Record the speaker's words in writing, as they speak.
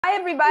Hi,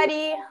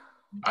 everybody.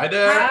 Hi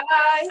there.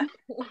 Hi.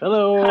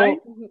 Hello.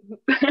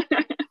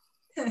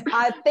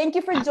 Hi. Thank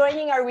you for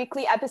joining our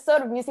weekly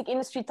episode of Music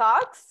Industry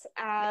Talks.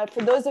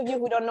 For those of you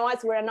who don't know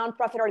us, we're a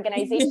nonprofit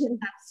organization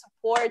that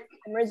supports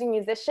emerging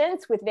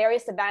musicians with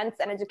various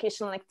events and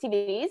educational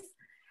activities.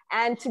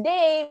 And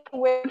today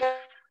we're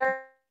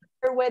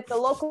with the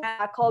local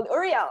called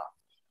Uriel.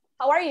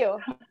 How are you?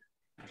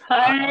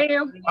 Hi.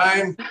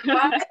 Fine.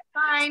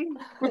 Fine.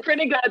 We're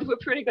pretty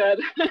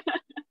good.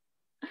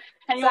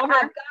 So I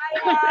have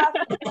Gaia,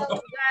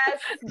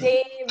 Jess,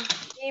 Dave,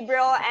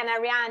 Gabriel, and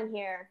Ariane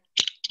here.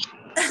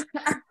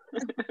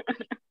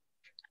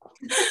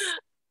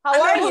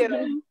 How are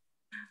you?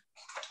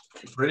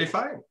 Pretty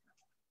fine.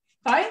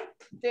 Fine.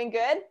 Doing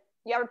good?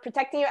 You are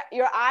protecting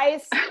your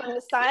eyes from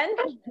the sun?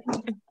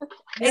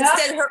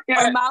 Instead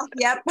her mouth,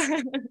 yep.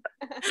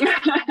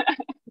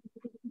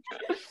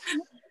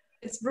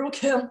 It's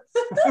broken.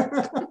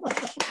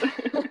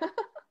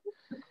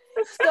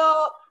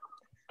 So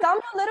tell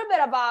me a little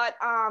bit about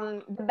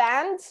the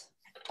band.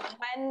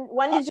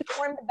 When did you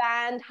form the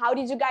band? How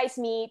did you guys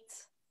meet?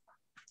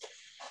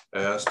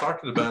 I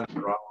started the band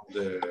around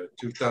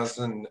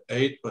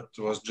 2008, but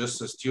it was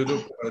just a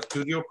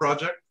studio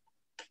project.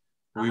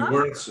 We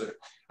weren't.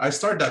 I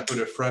started that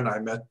with a friend I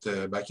met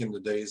back in the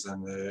days,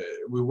 and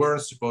we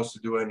weren't supposed to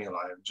do any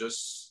live,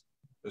 just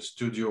a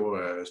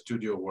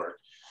studio work.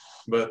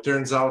 But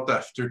turns out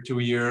after 2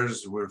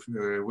 years,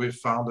 we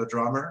found a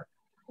drummer,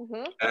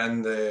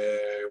 and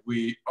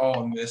we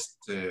all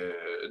missed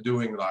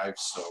doing live.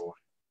 So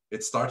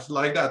it started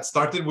like that.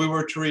 We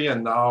were three,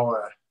 and now.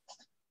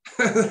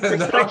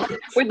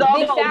 We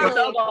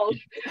doubled.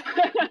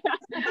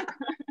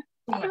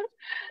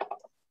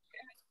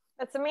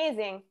 That's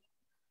amazing.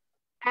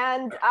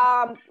 And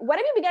what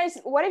have you guys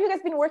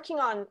been working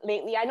on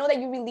lately? I know that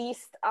you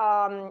released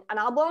an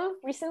album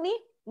recently,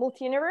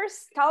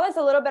 Multi-Universe. Tell us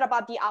a little bit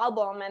about the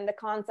album and the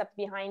concept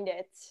behind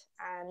it,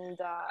 and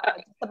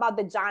about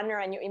the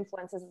genre and your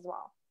influences as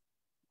well.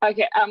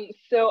 Okay,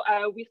 so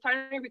we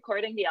started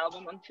recording the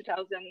album in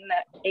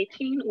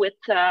 2018 with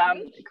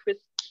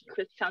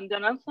Christian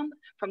Donaldson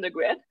from The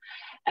Grid,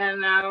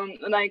 and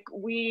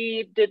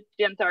we did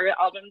the entire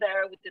album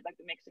there. We did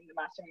the mixing, the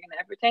mastering, and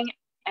everything,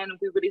 and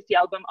we released the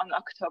album on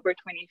October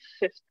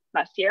 25th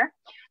last year.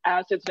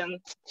 So it's been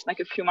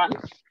a few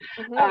months.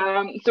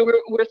 So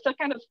we're still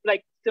kind of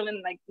still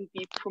in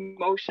the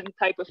promotion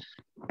type of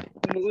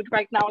mood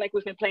right now.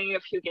 We've been playing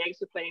a few gigs.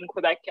 We played in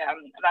Quebec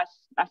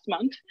last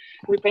month.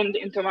 We played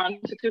in Toronto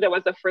too. That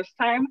was the first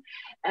time,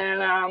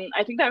 and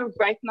I think that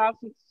right now,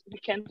 since we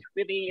can't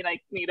really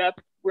meet up,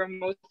 we're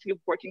mostly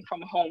working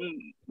from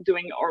home,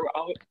 doing our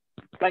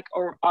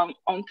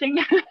own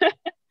thing.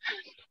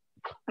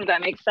 If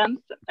that makes sense.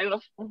 I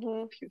don't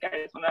know if you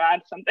guys want to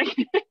add something.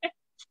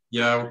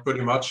 Yeah, we're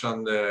pretty much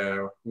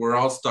we're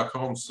all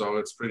Stockholm, so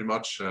it's pretty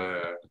much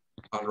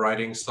on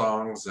writing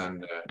songs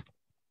and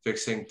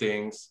fixing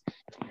things,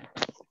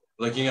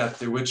 looking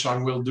at which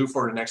song we'll do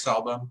for the next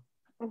album.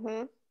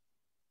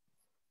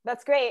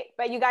 That's great.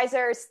 But you guys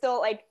are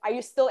still are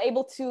you still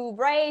able to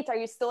write? Are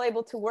you still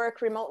able to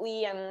work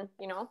remotely? And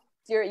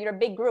you're a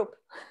big group.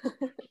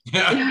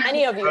 Yeah.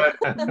 Many of you.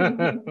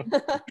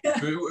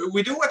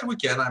 We do what we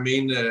can. I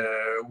mean,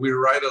 we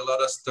write a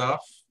lot of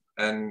stuff,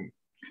 and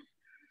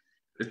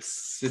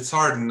it's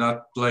hard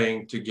not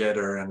playing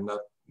together and not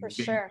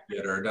being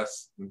together.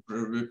 That's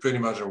pretty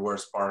much the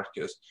worst part,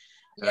 because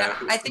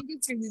I think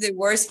it's really the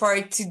worst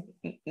part to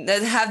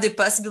not have the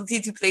possibility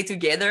to play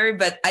together,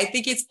 but I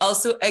think it's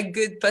also a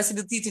good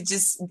possibility to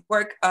just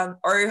work on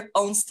our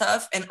own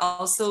stuff and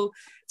also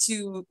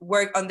to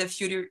work on the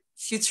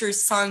future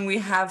song we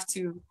have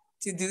to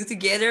do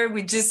together.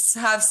 We just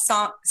have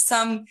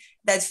some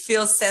that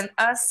Phil sent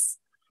us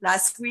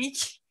last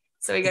week,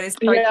 so we gotta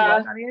start working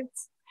on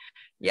it.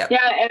 Yeah,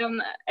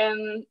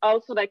 and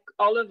also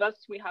all of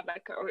us, we have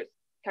our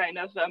kind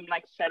of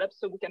setup,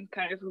 so we can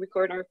kind of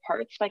record our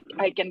parts.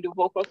 I can do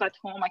vocals at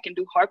home, I can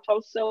do harp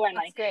also, and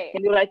I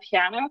can do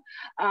piano.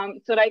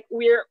 So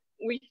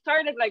we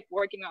started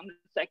working on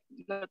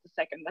not the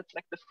second, that's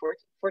the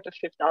fourth or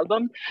fifth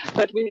album,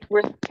 but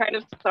we're kind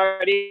of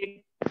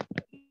starting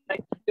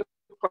the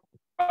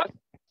process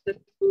to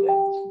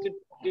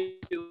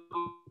do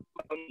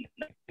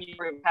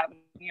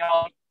having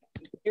all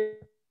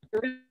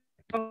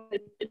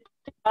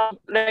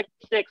it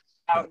takes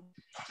time.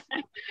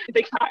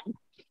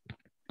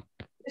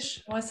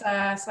 Ouais,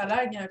 ça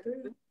lag un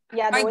peu.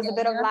 Yeah, there was a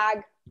bit of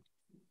lag.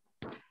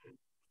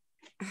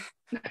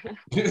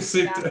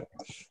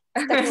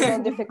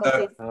 Technical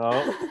difficulties.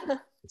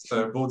 C'est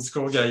un beau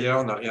discours, Gaïa,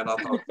 on n'a rien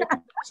entendu.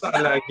 Ça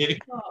a lagué.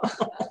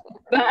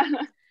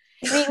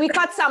 We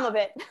caught some of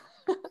it.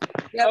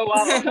 Oh,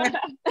 wow.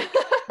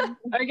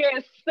 Okay,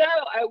 so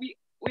we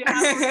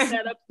have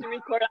set up to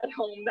record at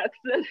home.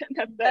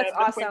 That's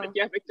awesome. Point that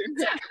you have to.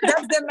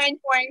 That's the main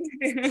point.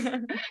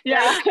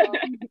 Yeah.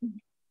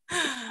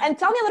 And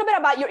tell me a little bit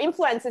about your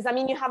influences. I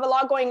mean, you have a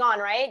lot going on,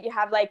 right? You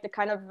have the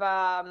kind of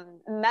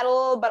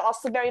metal, but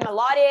also very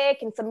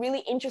melodic and some really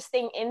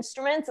interesting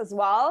instruments as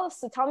well.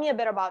 So tell me a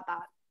bit about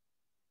that.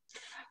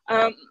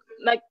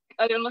 Like,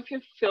 I don't know if you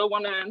Phil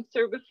want to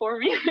answer before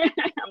me.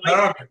 I'm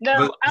like,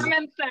 no, I'm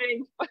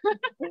insane.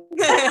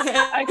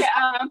 Okay.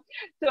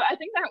 So I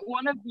think that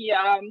one of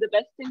the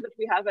best things that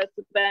we have as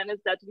a band is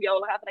that we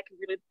all have like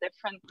really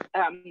different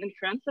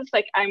influences.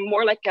 Like I'm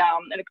more like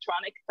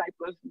electronic type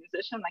of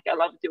musician. Like I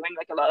love doing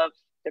like a lot of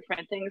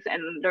different things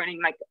and learning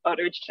like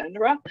other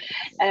genre.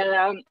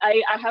 And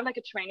I have like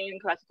a training in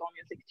classical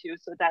music too,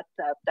 so that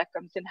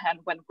comes in hand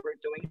when we're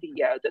doing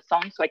the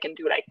song. So I can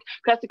do like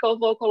classical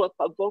vocal or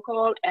pop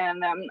vocal,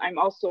 and I'm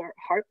also a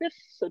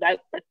harpist, so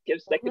that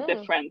gives like a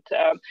different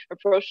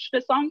approach to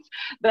the songs.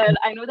 But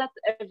I know that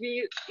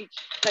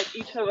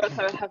each of us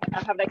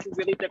have like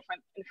really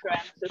different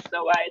influences.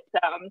 So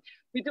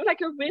we do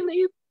like a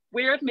really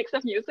weird mix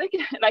of music.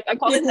 Like I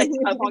call it like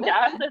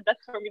avant-garde.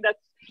 That's for me.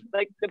 That's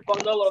like the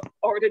bundle of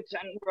all the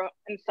genre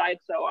inside.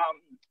 So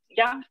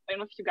yeah, I don't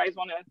know if you guys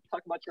want to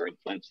talk about your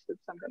influences.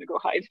 I'm gonna go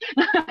hide.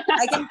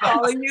 I can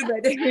follow you,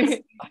 but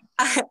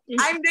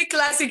I'm the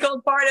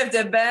classical part of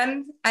the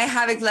band. I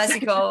have a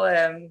classical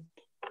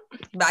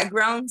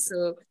background,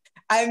 so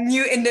I'm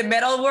new in the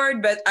metal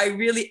world, but I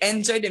really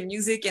enjoy the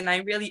music, and I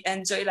really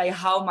enjoy like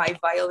how my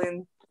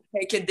violin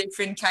take a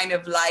different kind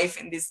of life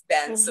in this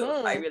band.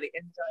 So I really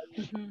enjoy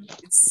it.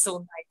 It's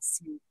so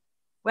nice.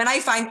 When I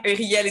find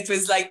Uriel, it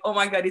was like, oh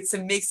my God, it's a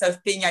mix of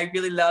things I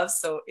really love.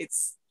 So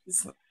it's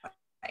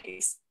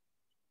nice.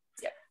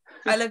 Yeah.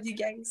 I love you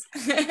guys.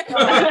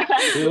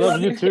 We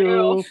love you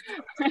too.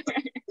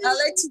 I'll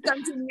let you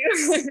continue.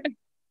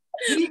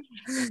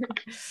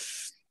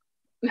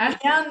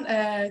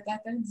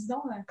 Ariane, dis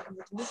donc, on va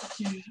trouver sur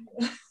Kijiji.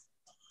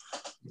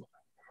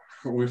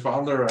 We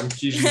found her on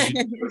Kijiji.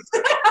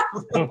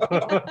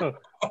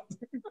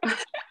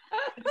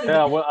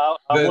 Yeah, well,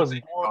 I was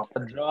on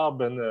a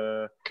job, and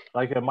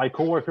like my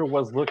coworker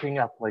was looking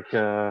at like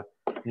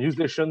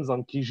musicians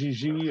on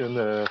Kijiji, and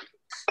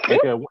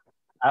like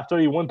after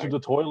he went to the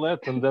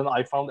toilet, and then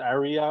I found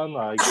Ariane.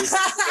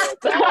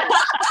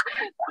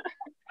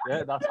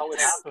 Yeah, that's how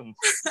it happens.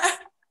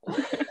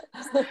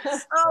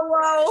 Oh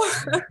wow.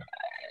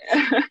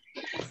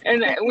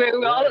 And we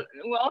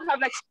all have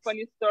like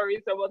funny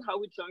stories about how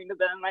we joined the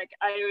band. Like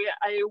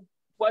I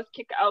was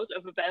kicked out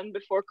of a band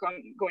before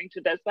going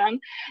to this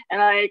band, and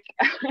like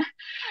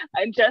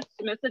I just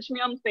messaged me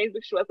on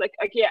Facebook. She was like,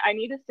 okay, I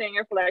need a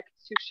singer for like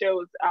 2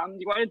 shows. Do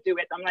you want to do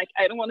it? I'm like,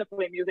 I don't want to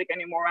play music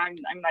anymore. I'm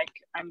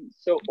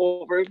so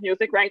over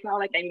music right now.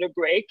 Like I need a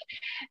break.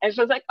 And she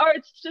was like, oh,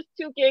 it's just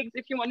 2 gigs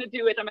if you want to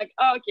do it. I'm like,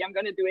 oh, okay, I'm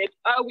gonna do it.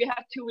 Oh, we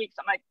have 2 weeks.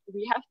 I'm like,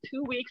 we have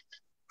 2 weeks.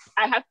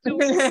 I have to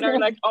learn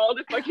like all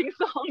the fucking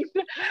songs.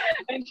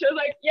 And she was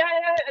like, yeah,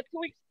 2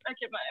 weeks.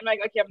 Okay, I'm like,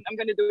 okay, I'm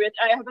gonna do it.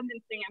 I haven't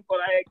been singing for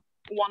like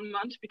 1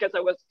 month because I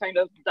was kind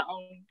of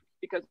down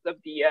because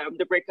of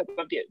the breakup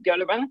of the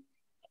other band.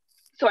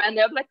 So I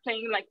ended up like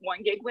playing like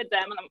 1 gig with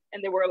them,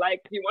 and they were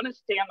like, do you want to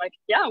stay? I'm like,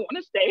 yeah, I want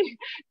to stay.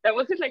 That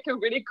was like a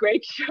really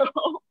great show.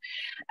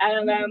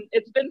 And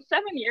it's been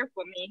 7 years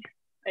for me.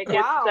 Like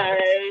wow.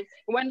 It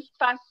went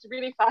fast,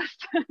 really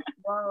fast.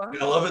 Wow.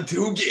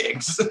 2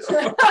 gigs. 2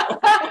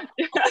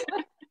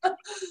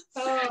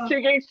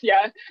 gigs,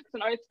 yeah. So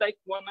now it's like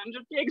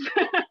 100 gigs.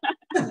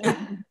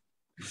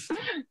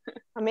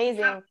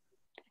 Amazing.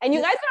 And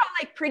you guys are all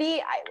like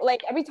pretty,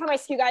 like every time I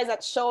see you guys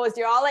at shows,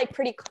 you're all like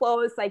pretty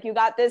close. Like you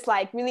got this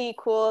like really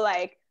cool,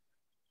 like,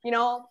 you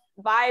know,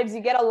 vibes.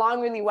 You get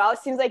along really well. It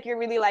seems like you're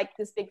really like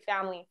this big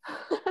family.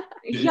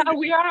 Yeah,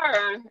 we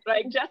are.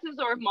 Like Jess is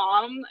our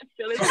mom,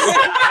 Phil is our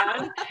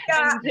dad,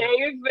 and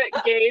Dave,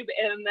 Gabe,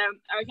 and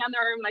Ariane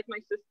are like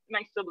my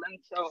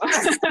siblings. So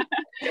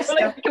we're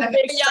like a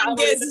big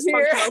youngest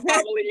here.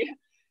 Probably.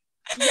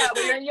 Yeah,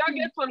 we are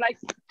youngest for like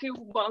 2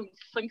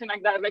 months, something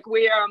like that. Like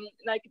we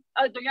like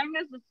the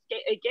youngest is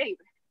Gabe.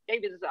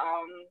 Gabe is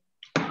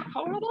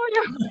how old are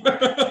you?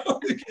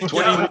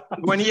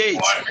 28.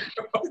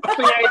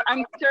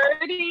 I'm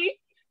 30.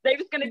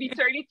 Dave's gonna be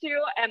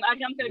 32, and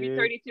Ariane's gonna be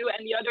 32,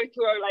 and the other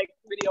 2 are like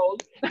really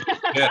old.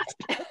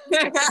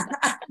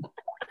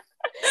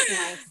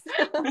 Nice.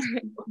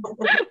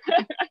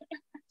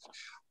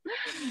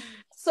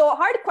 So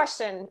hard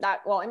question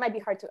that, well, it might be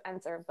hard to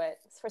answer, but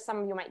for some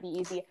of you might be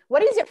easy.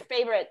 What is your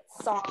favorite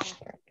song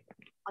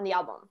on the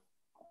album?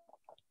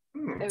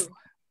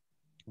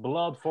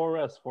 Blood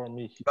Forest for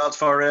me. Blood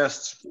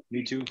Forest,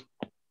 me too.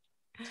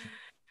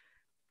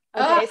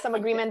 Okay, some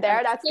agreement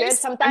there. That's good.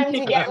 Sometimes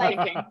you get like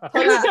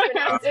totally different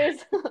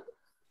answers.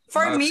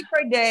 For me,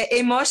 for the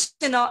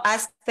emotional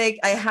aspect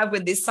I have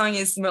with this song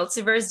is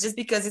Multiverse, just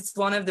because it's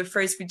one of the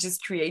first we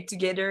just create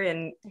together,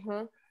 and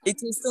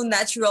it was so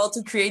natural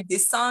to create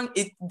this song.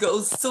 It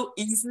goes so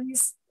easily.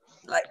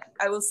 Like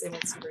I will say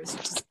Multiverse,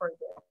 which is for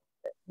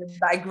the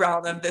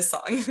background of the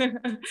song,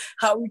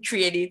 how we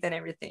create it and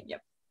everything.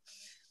 Yep.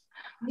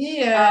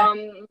 Yeah.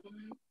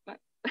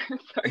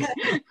 Sorry.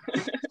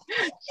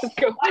 Let's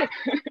go.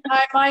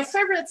 My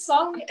favorite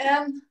song,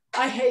 and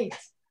I hate.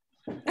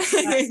 My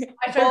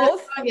favorite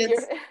song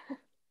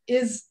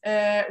is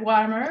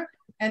Warmer,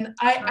 and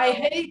I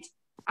hate.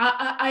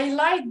 I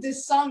like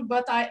this song,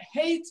 but I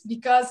hate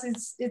because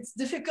it's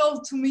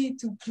difficult to me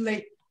to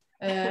play.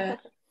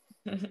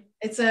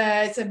 It's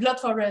a blood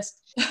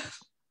forest.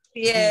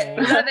 Yeah,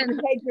 love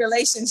and hate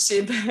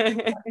relationship.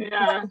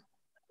 Yeah.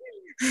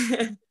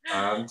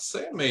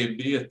 Say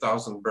maybe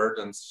 1,000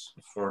 burdens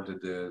for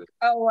the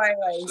Right.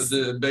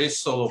 the bass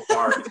solo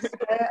part.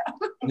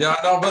 Yeah,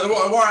 no, but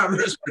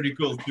Warhammer is pretty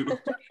cool too.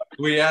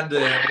 We had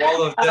the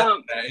Wall of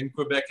Death in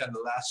Quebec on the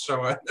last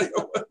show, and it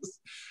was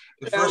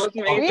the first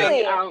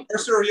Really?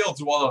 First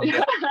Uriel's Wall of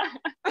Death.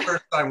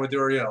 First time with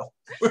Uriel.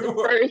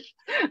 First.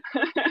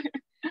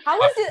 How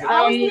was it?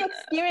 How was the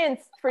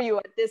experience for you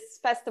at this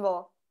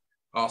festival?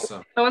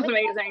 Awesome. That was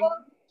amazing.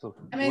 So it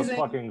was Amazing.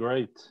 fucking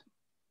great.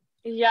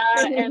 Yeah,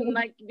 and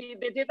like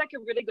they did like a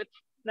really good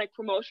like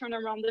promotion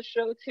around the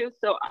show too.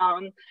 So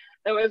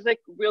that was like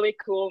really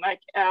cool.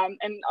 Like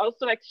and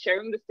also like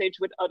sharing the stage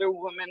with other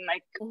women.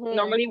 Like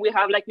normally we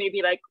have like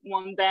maybe like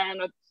one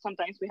band, or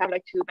sometimes we have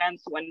like two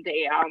bands when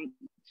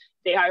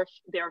they're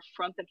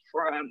fronted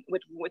for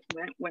with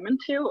women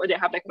too, or they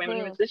have like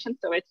women musicians.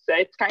 So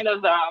it's kind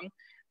of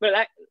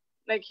but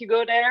like you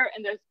go there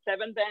and there's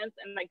 7 bands,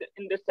 and like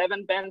in the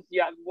 7 bands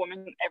you have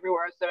women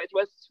everywhere. So it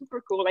was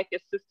super cool, like a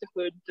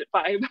sisterhood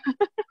vibe.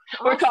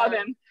 Or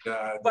common,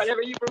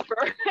 whatever you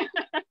prefer.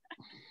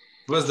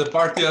 It was the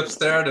party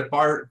upstairs, the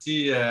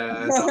party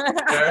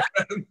downstairs.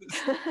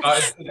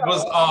 It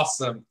was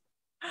awesome.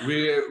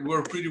 We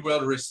were pretty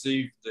well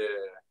received.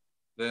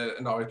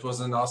 It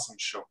was an awesome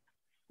show.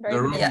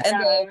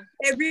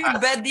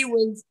 Everybody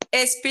was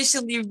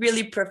especially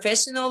really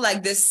professional,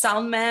 like the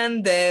sound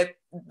man,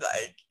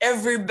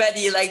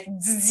 everybody, like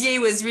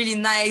Didier was really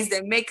nice,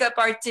 the makeup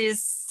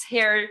artists,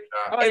 hair,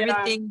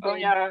 everything.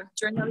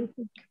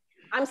 Journalistic.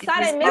 I'm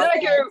sad I missed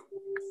it.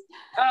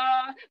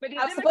 But they did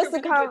like a really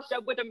good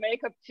job with the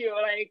makeup too.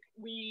 Like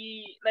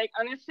we, like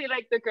honestly,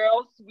 like the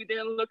girls, we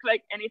didn't look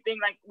like anything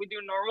like we do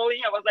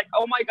normally. I was like,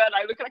 oh my god,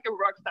 I look like a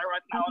rock star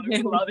right now, and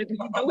I love it.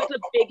 With the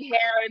big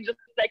hair and just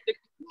like the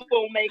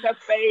full makeup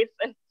face.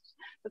 It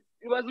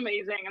was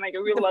amazing, and like I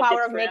really loved the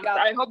power of makeup.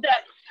 I hope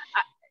that.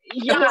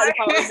 The power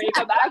of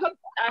makeup. I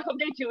hope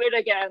they do it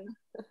again,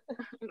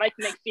 like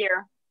next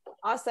year.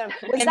 Awesome.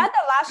 Was that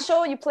the last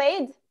show you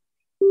played?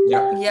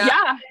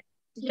 Yeah.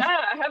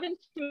 I haven't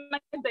seen my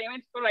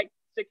Damage for like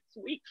 6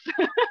 weeks.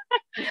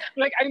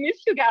 Like I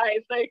miss you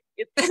guys. Like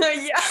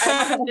I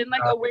haven't been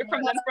like away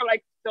from them for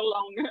like so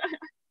long.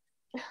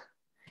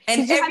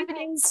 And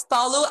everything's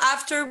follow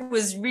after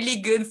was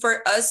really good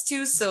for us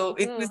too. So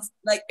it was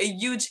like a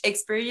huge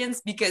experience,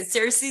 because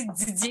seriously,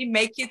 did you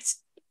make it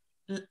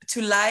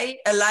to lie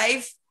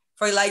alive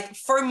for like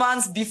 4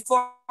 months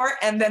before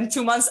and then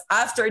 2 months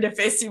after the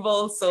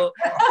festival? So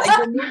like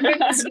the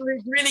movement is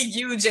really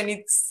huge, and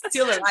it's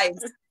still alive.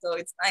 So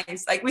it's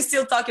nice. Like we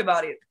still talk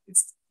about it.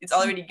 It's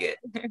already good.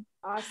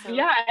 Awesome.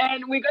 Yeah,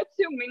 and we got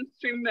to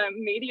mainstream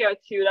media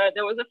too.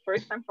 That was the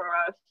first time for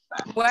us.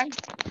 What?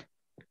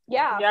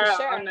 Yeah, for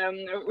sure. On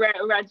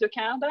Radio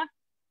Canada.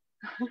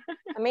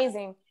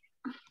 Amazing.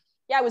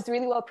 Yeah, it was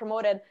really well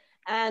promoted.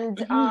 And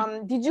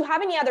did you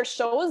have any other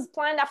shows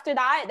planned after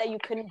that you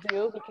couldn't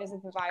do because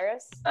of the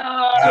virus?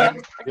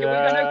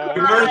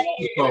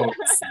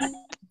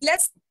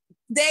 Let's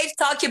Dave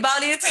talk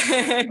about it.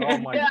 Oh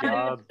my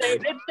god.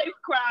 Let's Dave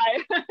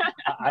cry.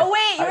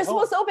 You were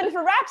supposed to open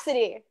for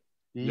Rhapsody.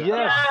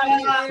 Yes.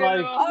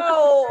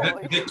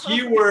 The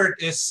key word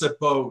is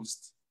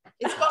supposed.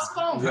 It's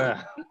postponed.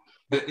 Yeah.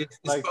 It's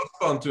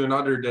postponed to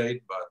another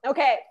date, but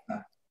okay.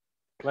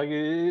 Like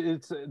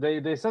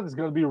they said it's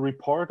gonna be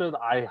reported.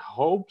 I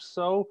hope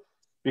so,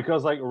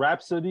 because like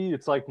Rhapsody,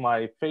 it's like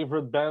my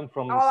favorite band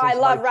from since I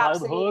love my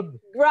childhood. Rhapsody.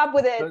 Grew up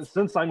with it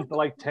since I'm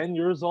like 10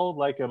 years old.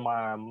 Like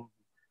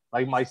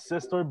my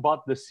sister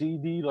bought the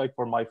CD like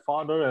for my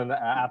father, and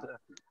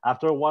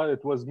after a while,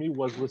 it was me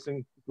was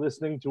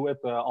listening to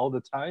it all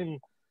the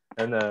time,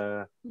 and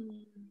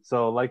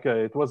so like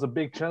it was a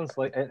big chance.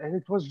 Like and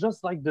it was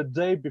just like the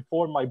day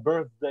before my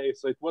birthday,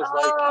 so it was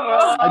like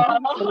I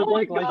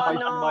celebrate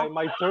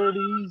my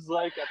 30s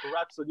like at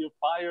Rhapsody of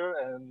Fire,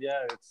 and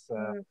it's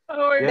the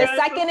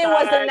second it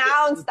was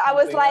announced, I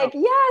was like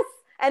yes,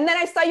 and then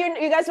I saw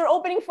you guys were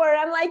opening for it.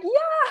 I'm like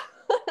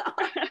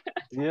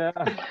yeah.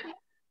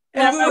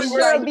 And we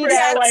will be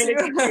there. But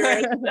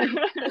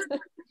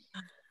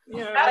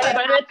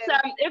it's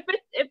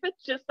if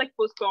it's just like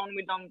postponed,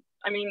 we don't.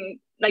 I mean,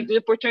 like the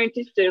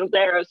opportunity is still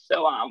there,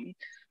 so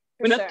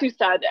we're not too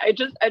sad. I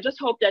just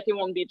hope that it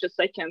won't be just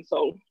like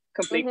canceled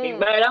completely,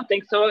 but I don't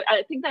think so.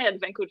 I think that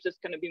Vancouver is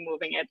just gonna be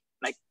moving it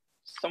like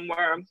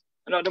somewhere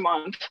another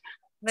month.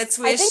 Let's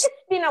wish. I think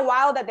it's been a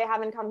while that they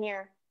haven't come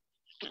here.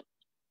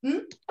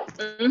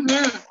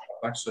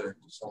 actually,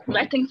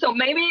 I think so.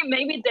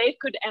 Maybe Dave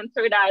could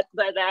answer that,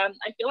 but I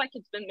feel like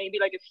it's been maybe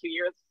like a few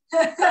years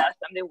last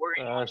time they were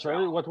in.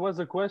 Sorry, what was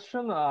the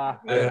question?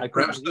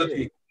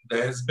 Rhapsody.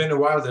 It's been a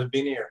while they've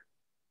been here.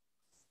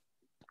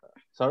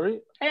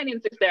 Sorry? And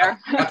it's there.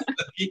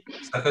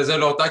 Ça faisait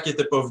longtemps qu'il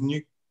n'était pas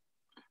venu.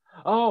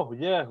 Oh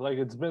yeah, like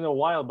it's been a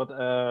while, but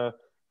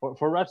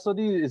for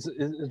Rhapsody, it's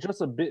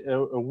just a bit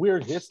a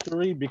weird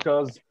history,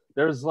 because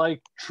there's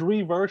like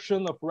 3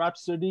 versions of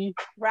Rhapsody.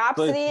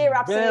 Rhapsody so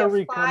of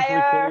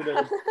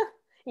Fire.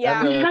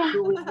 Yeah. And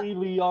Currently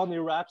Leon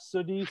a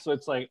Rhapsody. So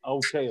it's like,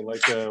 okay,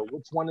 like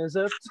which one is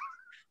it?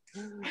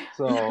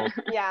 So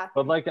Yeah.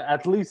 but like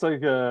at least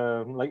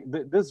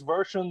this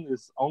version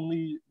is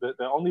only the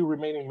only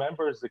remaining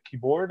member is the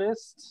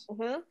keyboardist,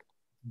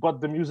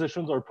 but the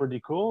musicians are pretty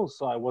cool.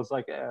 So I was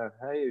like,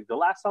 hey, the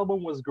last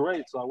album was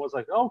great. So I was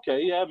like,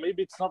 okay, yeah,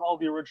 maybe it's not all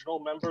the original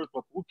members,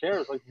 but who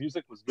cares? Like,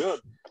 music was good.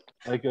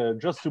 Like,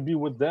 just to be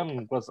with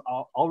them was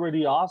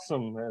already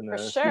awesome. And For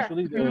sure.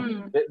 especially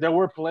they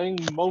were playing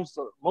most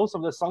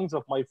of the songs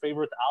of my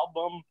favorite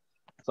album.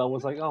 So I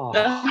was like, oh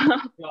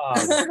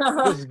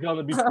God, this is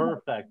gonna be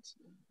perfect.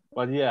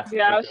 But yeah.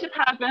 Yeah, shit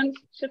happens.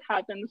 Shit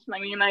happens. I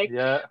mean, like,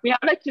 we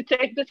have like to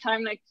take the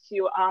time, like,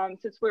 to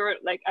since we're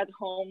like at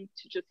home,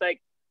 to just like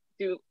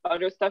do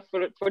other stuff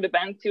for the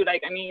band too.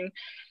 Like, I mean,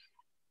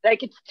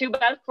 like, it's too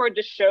bad for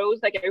the shows.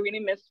 Like, I really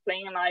miss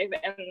playing live,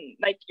 and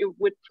like it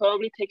would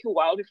probably take a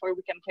while before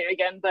we can play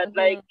again. But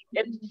like,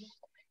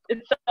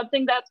 it's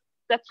something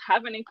that's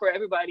happening for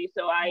everybody.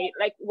 So I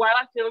like, while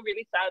I feel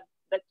really sad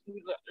that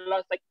we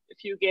lost like a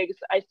few gigs,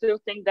 I still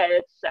think that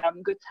it's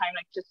good time,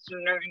 like, just to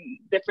learn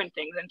different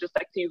things and just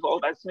like to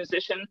evolve as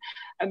musician,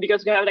 and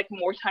because we have like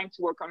more time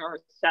to work on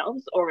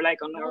ourselves, or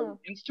like on our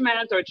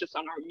instruments, or just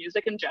on our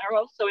music in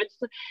general. So it's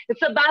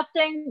a bad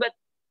thing, but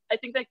I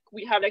think like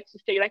we have like to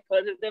stay like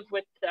positive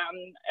with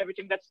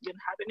everything that's been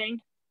happening.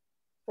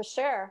 For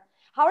sure.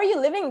 How are you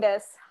living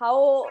this?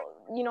 How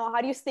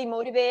do you stay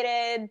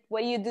motivated?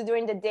 What do you do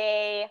during the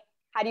day?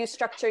 How do you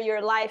structure your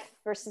life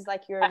versus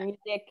like your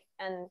music?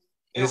 And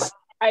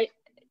I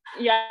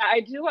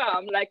do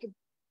like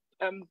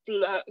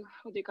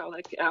what do you call,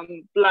 like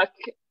block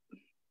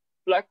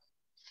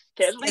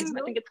scheduling,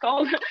 I think it's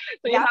called.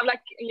 So you have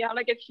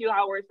like a few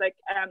hours, like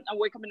I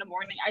wake up in the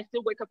morning. I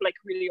still wake up like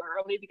really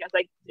early because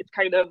like it's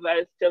kind of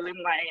still in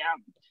my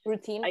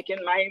routine, like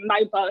in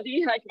my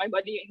body. Like my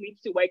body needs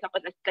to wake up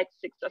at like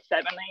 6 or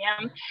 7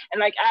 a.m. and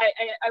like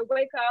I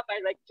wake up, I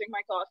like drink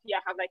my coffee,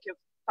 I have like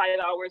 5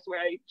 hours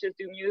where I just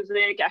do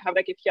music. I have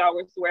like a few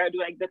hours where I do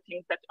like the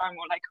things that are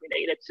more like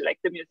related to like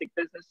the music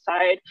business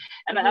side,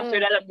 and then after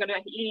that I'm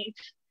gonna eat,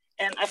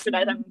 and after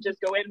that I'm just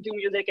going and do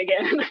music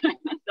again.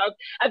 So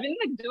I've been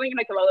like doing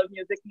like a lot of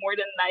music, more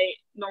than I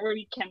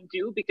normally can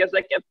do, because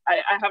like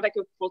I have like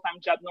a full-time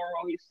job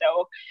normally.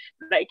 So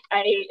like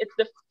it's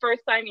the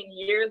first time in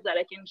years that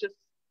I can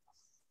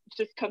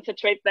just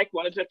concentrate like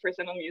 100%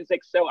 on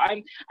music. So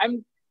I'm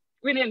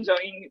really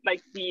enjoying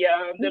like the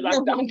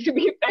lockdown, to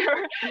be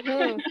fair.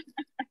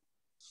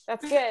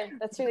 That's good.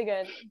 That's really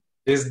good.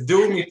 Is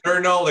Doom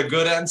Eternal a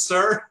good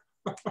answer?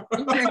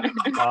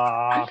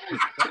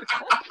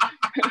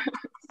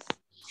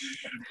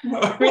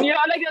 When you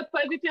have like a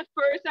positive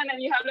person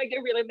and you have like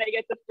a really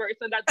negative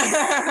person, that's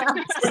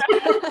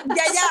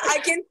I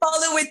can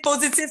follow with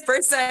positive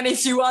person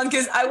if you want,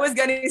 because I was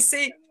gonna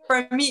say,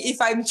 for me,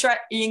 if I'm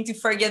trying to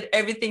forget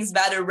everything's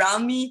bad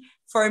around me,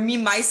 for me,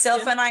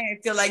 myself, and I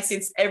feel like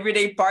it's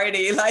everyday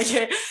party. Like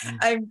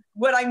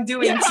what I'm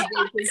doing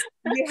today.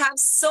 You have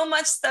so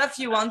much stuff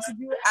you want to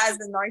do as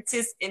an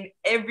artist in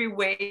every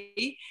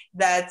way,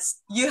 that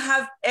you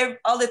have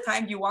all the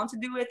time you want to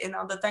do it, and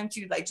all the time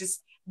to like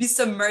just be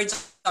submerged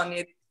on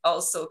it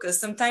also. Because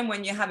sometimes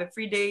when you have a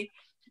free day,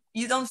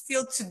 you don't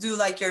feel to do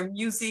like your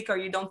music, or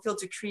you don't feel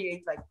to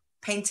create like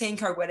painting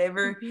or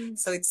whatever.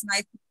 So it's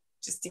nice to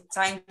just take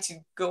time to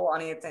go on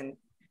it and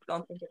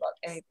don't think about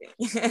anything.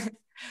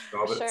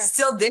 Sure.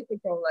 Still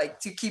difficult, like,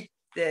 to keep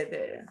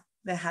the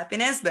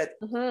happiness, but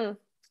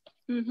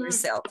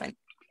yourself. And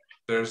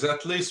there's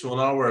at least 1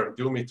 hour of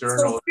Doom Eternal.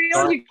 So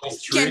Phil, you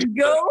can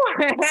go.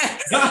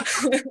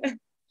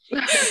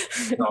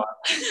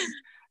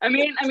 I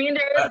mean,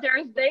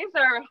 there's days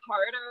that are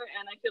harder,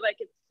 and I feel like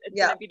it's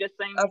gonna be the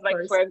same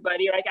like for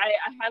everybody. Like I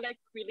had like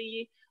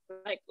really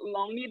like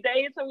lonely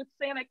days, I would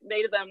say, like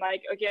days that I'm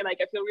like, okay,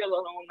 like I feel real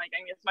alone. Like I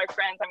miss my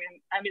friends. I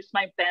mean, I miss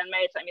my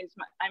bandmates. I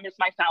miss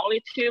my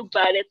family too.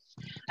 But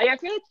I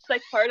feel it's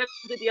like part of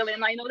the deal,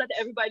 and I know that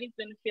everybody's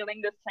been feeling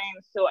the same.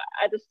 So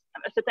at the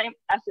same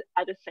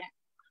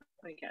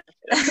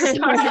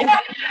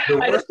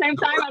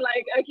time, I'm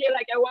like, okay,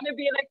 like I want to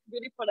be like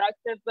really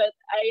productive, but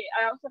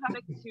I also have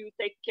like to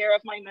take care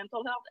of my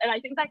mental health. And I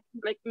think that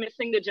like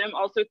missing the gym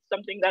also is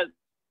something that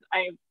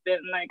I've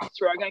been like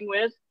struggling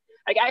with.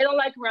 Like I don't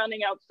like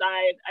running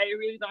outside. I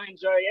really don't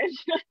enjoy it.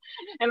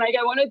 And like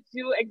I want to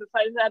do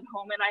exercises at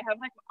home, and I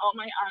have like all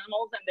my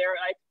animals, and they're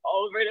like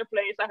all over the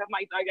place. I have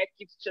my dog that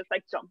keeps just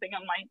like jumping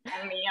on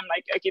me. I'm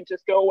like, I can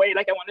just go away.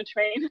 Like I want to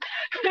train.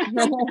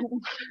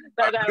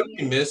 But I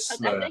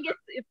think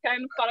it's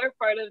kind of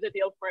part of the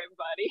deal for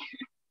everybody.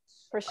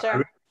 For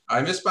sure. I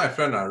miss my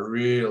friend. I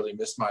really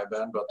miss my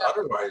band, but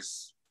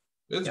otherwise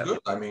it's good.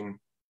 I mean,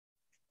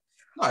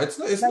 no, it's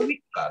not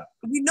bad.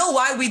 We know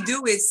why we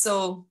do it,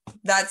 so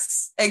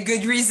that's a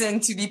good reason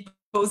to be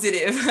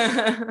positive.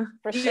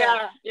 For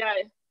sure. Yeah.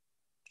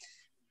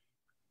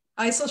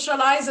 I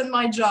socialize in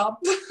my job.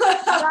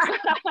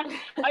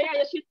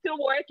 She's still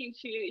working.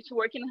 She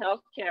works in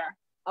healthcare.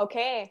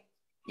 Okay.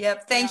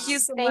 Yep. Thank you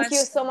so much. Thank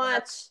you so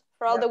much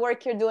for all the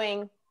work you're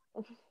doing.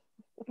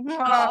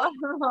 Oh.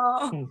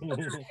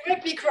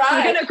 Make me I'm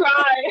cry. gonna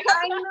cry.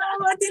 I know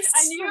what it's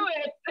I knew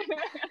it.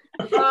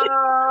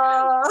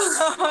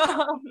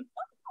 Oh.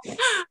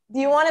 Do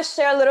you want to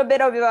share a little bit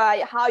of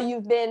how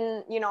you've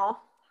been,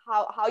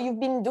 how you've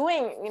been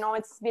doing?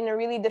 It's been a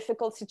really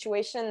difficult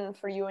situation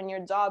for you and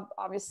your job,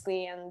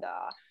 obviously, and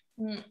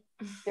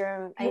is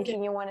there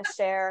anything you want to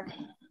share?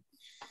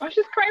 Oh,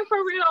 she's crying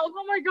for real.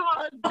 Oh my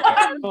God.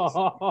 Yes.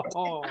 Oh.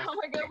 Oh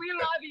my God, we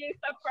love you.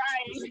 Stop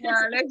crying.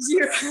 Yeah, let's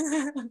hear.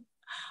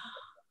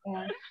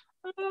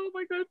 Oh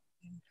my God.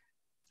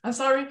 I'm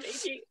sorry.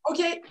 Thank you.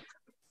 Okay.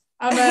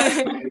 I'm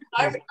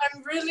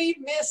really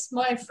miss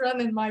my friend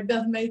and my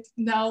bedmate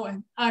now,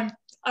 and I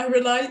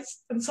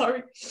realize, I'm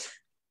sorry.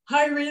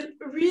 I realize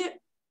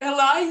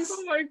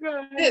Oh my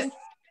God. this.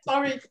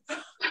 Sorry.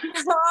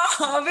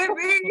 Oh,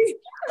 baby.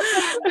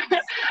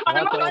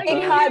 I'm What hugging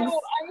the- you. I'm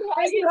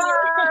hugging you.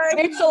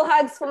 Mutual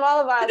hugs from all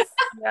of us.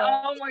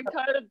 Oh my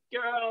God,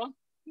 girl.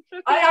 It's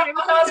okay. I have a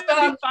Everything's gonna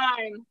husband. be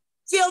fine.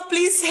 Phil,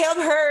 please help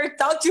her.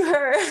 Talk to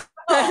her.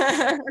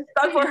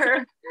 Talk for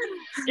her.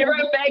 Give her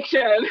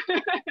affection.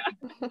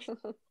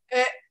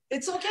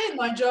 It's okay in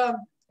my job.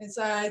 It's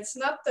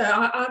not.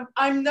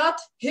 I'm not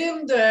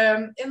in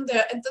the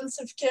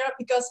intensive care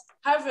because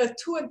I have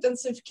 2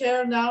 intensive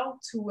care now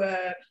to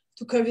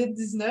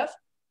COVID-19.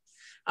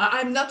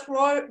 I'm not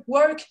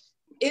work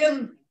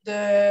in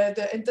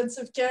the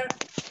intensive care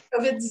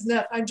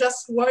COVID-19. I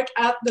just work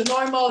at the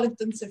normal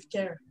intensive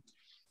care.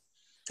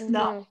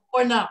 Now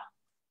or now.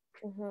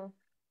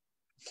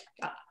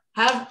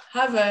 Have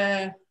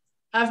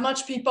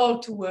much people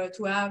to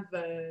have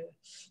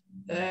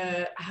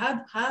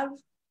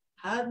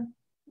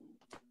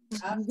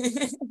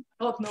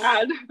oh no.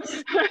 Ad.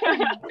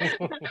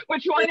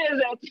 Which one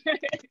is it?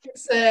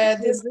 It's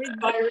this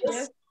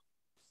virus.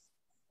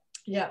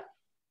 Yeah,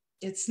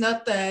 it's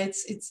not.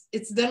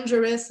 It's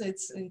dangerous.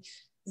 It's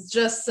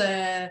just.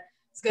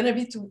 It's gonna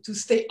be to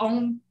stay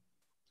home.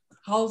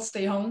 All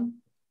stay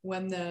home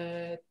when.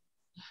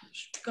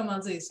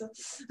 Comment dire ça?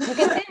 You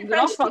can say it in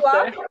French too,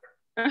 huh?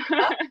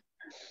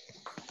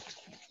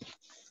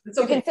 It's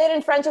You can okay. say it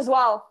in French as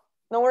well.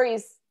 No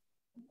worries.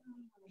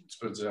 Tu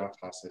peux dire en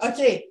français.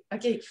 Okay.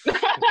 Okay.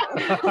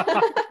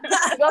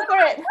 Go for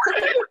it.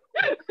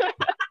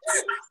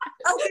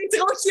 Oh, c'est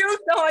trop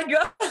cute. Oh my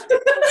God.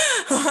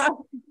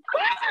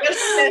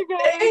 Ce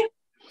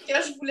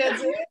que je voulais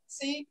dire,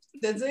 c'est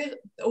de dire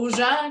aux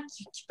gens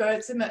qui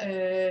peuvent,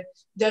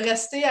 de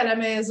rester à la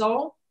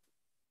maison,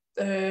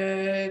 puis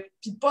de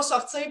ne pas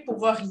sortir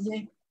pour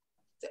rien,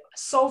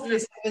 sauf les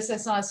services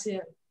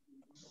essentiels.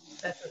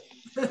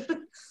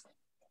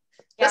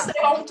 Just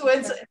stay home to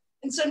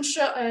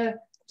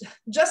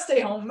just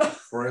stay home.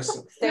 For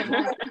instance, Stay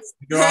home.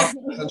 go off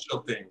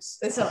essential things.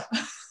 C'est ça.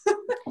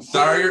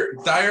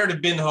 Tired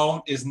of being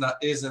home isn't an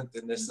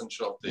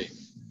essential thing.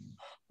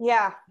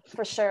 Yeah,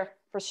 for sure.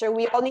 For sure.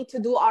 We all need to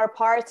do our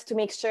part to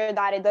make sure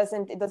that it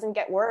doesn't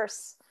get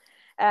worse.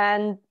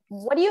 And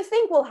what do you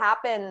think will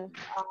happen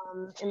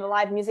in the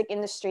live music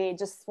industry?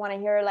 Just want to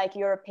hear like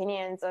your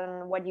opinions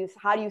on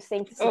how do you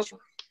think the situation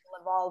will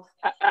evolve?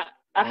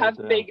 I have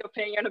a big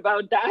opinion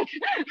about that.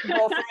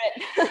 Go for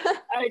it.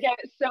 Okay,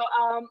 so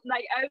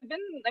like I've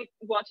been like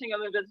watching a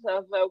little bit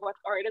of what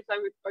artists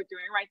are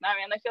doing right now,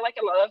 and I feel like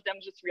a lot of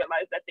them just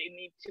realize that they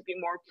need to be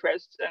more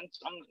present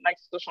on like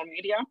social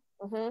media,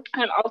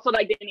 and also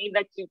like they need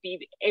like to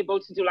be able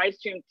to do live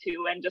stream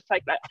too, and just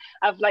like that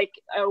have like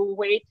a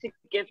way to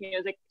give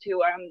music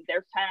to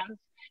their fans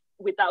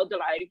without the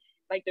live,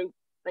 like the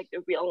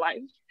real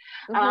life.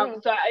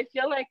 So I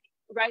feel like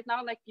right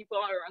now, like people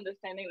are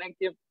understanding like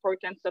the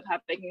importance of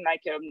having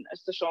like a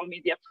social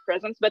media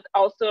presence, but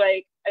also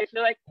like I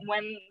feel like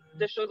when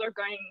the shows are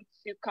going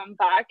to come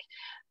back,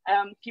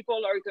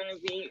 people are going to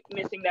be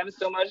missing them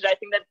so much. I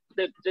think that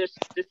the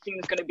scene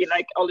is going to be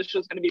like all the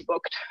shows going to be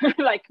booked,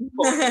 like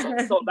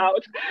sold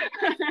out.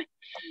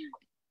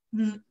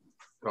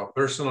 Well,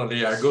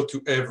 personally, I go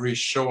to every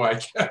show I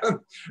can.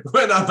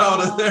 When I'm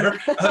out of there,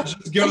 I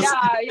just go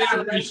see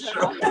every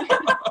show.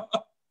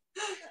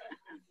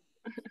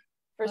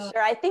 For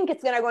sure. I think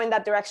it's going to go in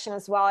that direction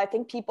as well. I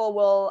think people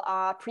will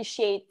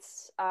appreciate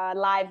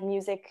live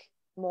music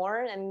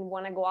more and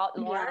want to go out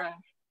more.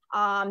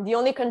 Yeah. The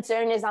only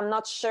concern is I'm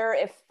not sure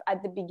if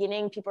at the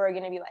beginning people are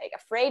going to be like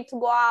afraid to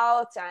go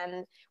out,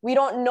 and we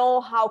don't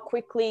know how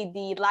quickly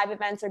the live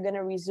events are going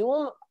to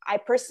resume. I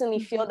personally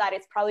feel that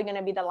it's probably going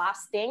to be the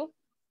last thing.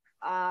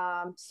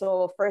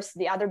 So first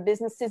the other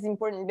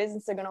important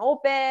businesses are going to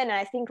open, and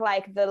I think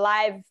like the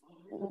live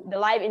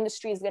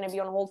industry is going to be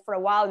on hold for a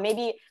while.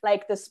 Maybe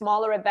like the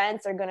smaller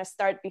events are going to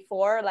start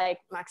before like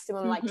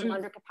maximum like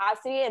 200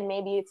 capacity, and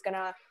maybe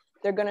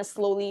they're going to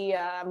slowly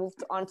move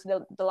on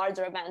to the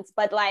larger events.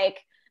 But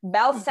like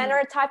Bell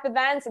Center type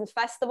events and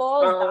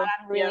festivals, that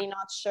I'm really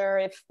not sure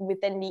if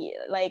within the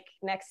like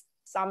next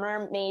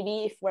summer,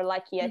 maybe if we're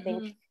lucky. I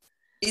think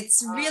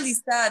it's really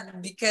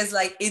sad because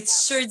like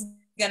it's sure it's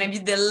gonna be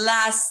the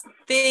last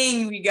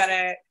thing we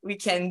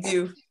can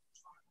do.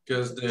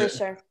 Because for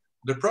sure.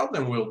 The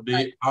problem will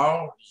be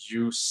how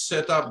you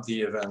set up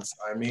the events.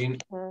 I mean,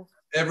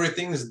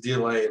 everything is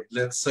delayed,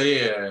 let's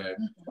say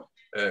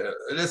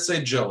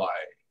July,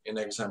 an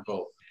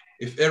example.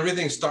 If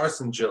everything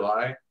starts in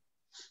July,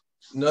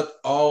 not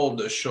all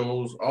the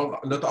shows,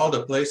 not all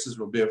the places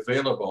will be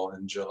available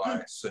in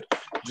July. So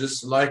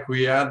just like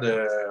we had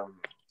a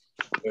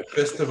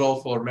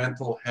festival for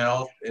mental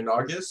health in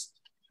August,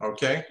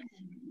 okay?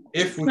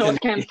 If we can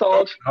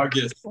cancel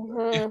August,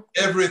 if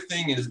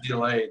everything is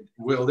delayed,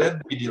 will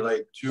that be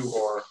delayed too?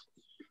 Or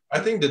I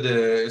think that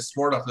it's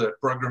more of the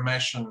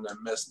programmation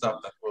messed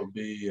up that will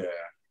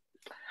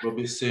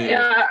be seen.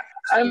 Yeah,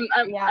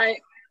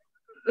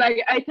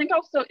 I think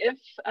also if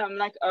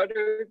like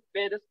other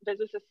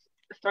businesses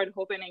start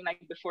opening like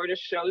before the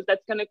shows,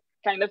 that's gonna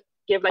kind of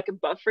give like a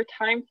buffer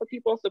time for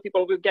people, so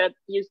people will get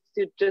used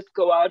to just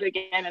go out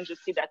again and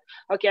just see that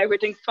okay,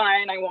 everything's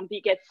fine, I won't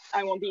be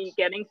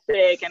getting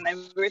sick and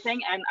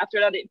everything. And after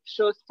that, if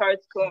show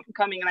starts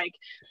coming like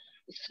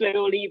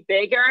slowly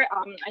bigger,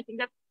 I think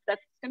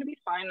that's gonna be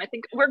fine. I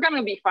think we're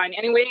gonna be fine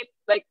anyway.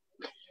 Like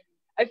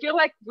I feel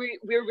like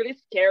we're really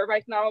scared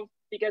right now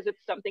because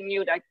it's something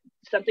new, that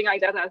something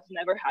like that has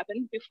never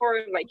happened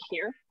before, like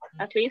here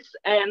at least.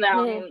 And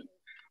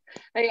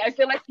I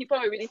feel like people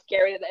are really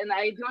scared, and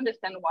I do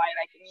understand why.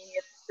 Like, I mean,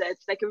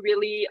 it's like a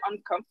really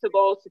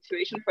uncomfortable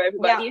situation for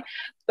everybody. Yeah.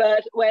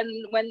 But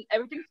when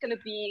everything's gonna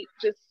be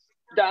just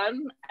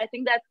done, I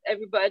think that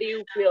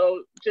everybody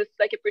will just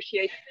like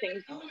appreciate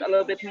things a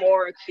little bit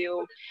more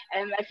too.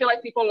 And I feel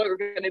like people are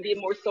going to be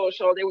more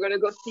social. They're going to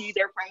go see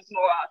their friends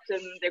more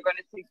often. They're going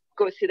to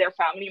go see their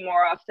family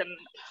more often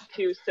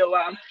too. So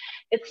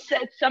it's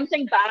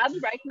something bad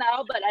right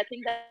now, but I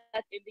think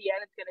that in the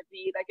end it's going to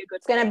be like a good.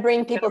 It's going to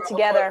bring people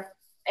together.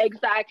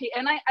 Exactly.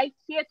 And I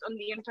see it on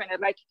the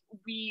internet. Like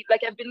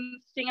I've been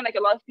seeing like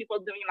a lot of people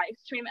doing live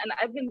stream, and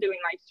I've been doing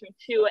live stream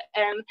too.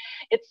 And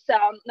it's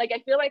like I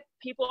feel like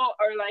people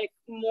are like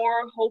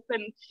more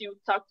open to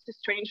talk to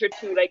strangers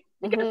too, like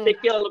because they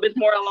feel a little bit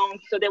more alone.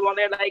 So they want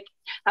to like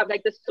have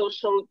like the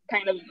social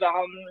kind of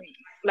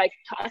like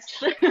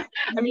touch.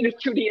 I mean,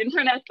 through the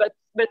internet,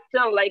 but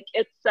still like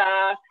it's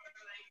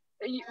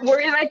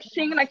we're like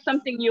seeing like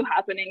something new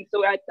happening.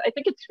 So I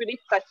think it's really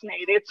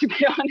fascinating, to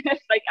be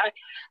honest.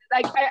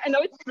 I know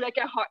it's like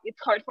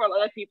it's hard for a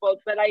lot of people,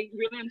 but I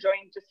really enjoy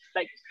just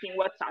like seeing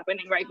what's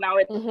happening right now.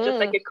 It's just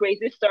like a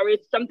crazy story.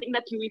 It's something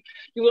that you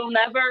will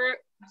never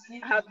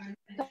have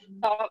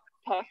thought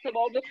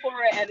possible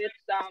before, and it's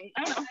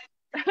I don't know.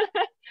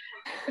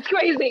 It's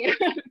crazy.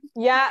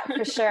 Yeah,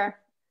 for sure.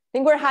 I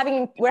think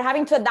we're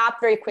having to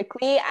adapt very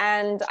quickly,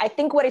 and I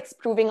think what it's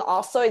proving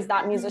also is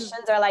that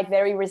musicians are like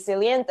very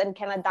resilient and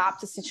can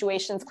adapt to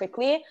situations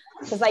quickly.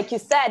 Because like you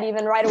said,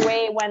 even right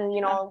away when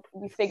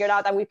we figured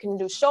out that we can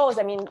do shows,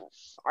 I mean,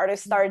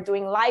 artists started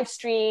doing live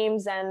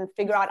streams and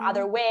figure out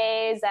other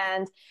ways.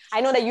 And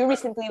I know that you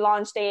recently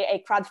launched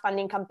a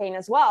crowdfunding campaign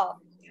as well.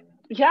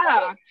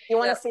 Yeah. You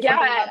want to say something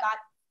about that?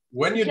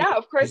 When you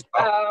of course.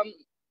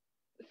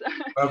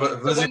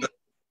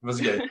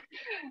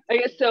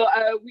 Okay, so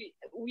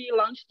we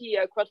launched the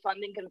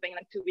crowdfunding campaign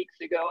like 2 weeks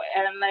ago,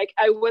 and like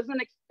I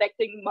wasn't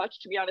expecting much,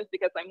 to be honest,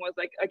 because I was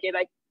like, okay,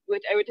 like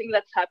with everything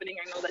that's happening,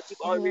 I know that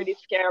people are really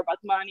scared about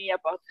money,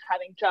 about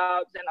having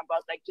jobs, and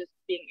about like just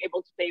being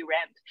able to pay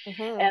rent.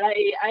 And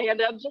I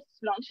ended up just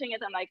launching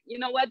it. I'm like, you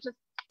know what, just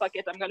fuck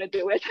it, I'm gonna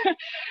do it.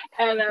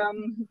 And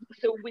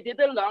so we did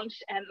the launch,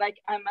 and like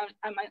I'm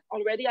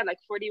already at like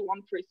 41%,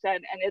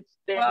 and it's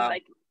been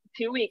like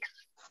 2 weeks.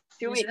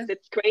 2 weeks.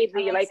 It's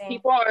crazy. Amazing. Like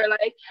people are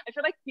like, I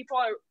feel like people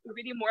are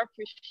really more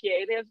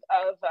appreciative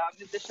of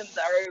musicians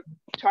that are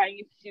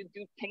trying to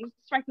do things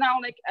right now.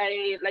 Like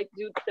I like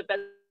do the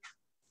best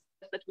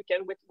that we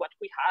can with what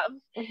we have.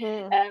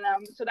 And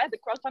so that the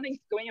crowdfunding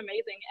is going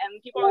amazing,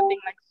 and people are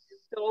being like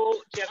so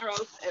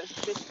generous. It's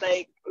just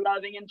like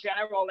loving in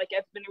general. Like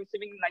I've been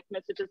receiving like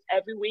messages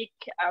every week,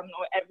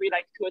 or every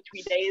like 2 or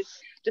 3 days,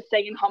 just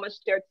saying how much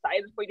they're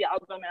excited for the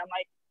album. And I'm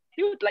like,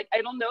 dude, like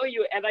I don't know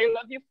you, and I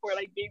love you for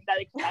like being that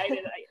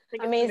excited. I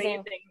think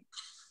amazing.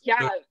 It's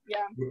amazing.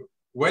 Yeah.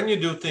 When you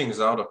do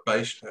things out of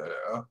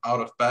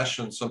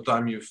passion,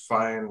 sometimes you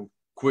find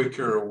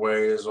quicker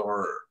ways,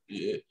 or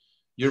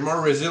you're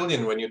more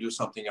resilient when you do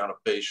something out of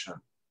passion.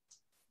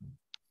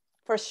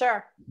 For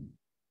sure.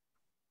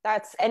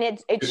 And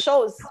it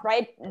shows,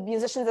 right?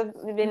 Musicians have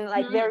been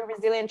like very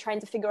resilient, trying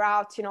to figure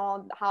out,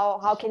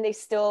 how can they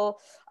still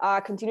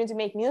continue to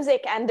make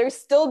music. And there's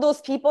still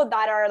those people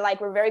that are like,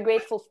 we're very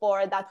grateful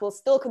for, that will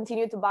still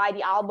continue to buy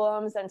the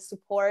albums and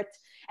support.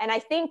 And I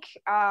think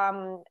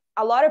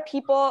a lot of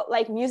people,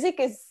 like, music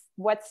is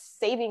what's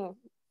saving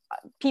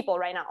people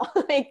right now.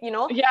 Like,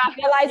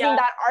 realizing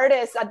that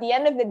artists, at the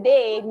end of the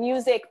day,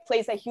 music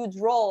plays a huge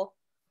role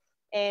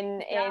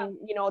in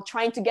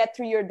trying to get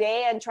through your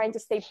day and trying to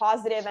stay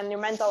positive, and your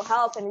mental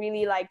health, and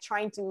really like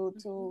trying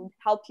to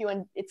help you.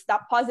 And it's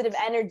that positive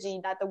energy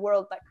that the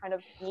world like kind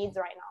of needs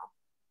right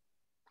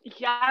now.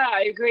 Yeah,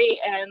 I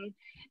agree. And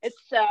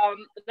it's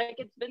like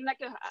it's been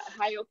like a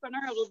high opener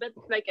a little bit.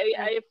 Like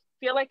I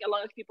feel like a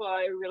lot of people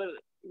are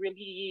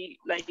really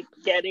like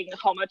getting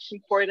how much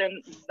important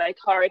like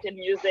art and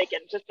music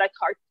and just like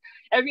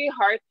every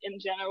art in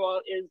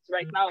general is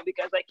right now,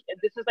 because like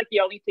this is like the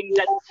only thing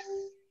that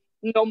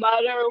no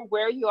matter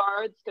where you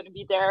are, it's going to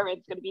be there.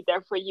 It's going to be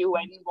there for you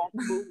and you won't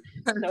move.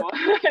 So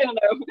I don't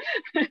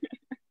know.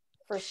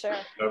 For sure.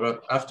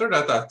 But after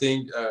that, I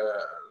think a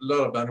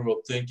lot of bands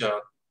will think,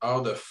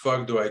 how the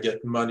fuck do I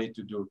get money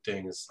to do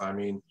things? I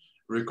mean,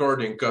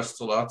 recording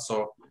costs a lot.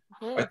 So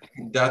I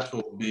think that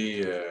will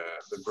be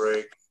the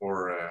break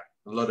for a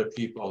lot of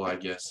people, I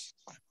guess.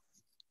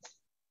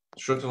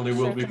 Certainly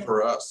will be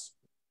for us.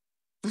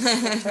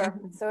 Sure.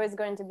 So it's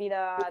going to be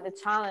the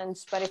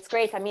challenge, but it's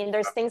great. I mean,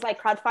 there's things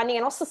like crowdfunding,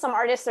 and also some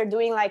artists are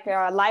doing like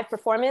a live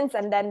performance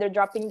and then they're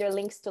dropping their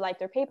links to like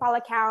their PayPal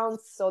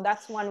accounts. So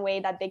that's one way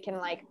that they can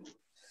like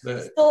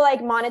still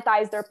like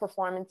monetize their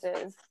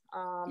performances.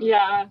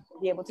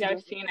 Be able to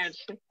I've seen it,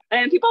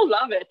 and people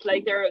love it.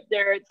 Like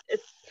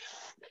it's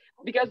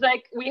because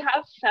like we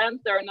have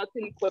fans that are not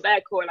in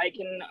Quebec or like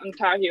in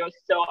Ontario.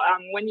 So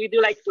when you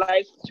do like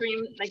live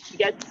stream, like you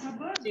get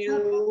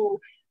to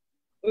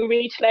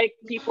reach like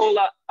people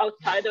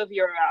outside of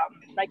your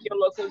like your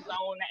local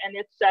zone, and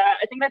it's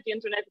I think that the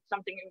internet is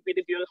something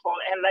really beautiful,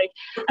 and like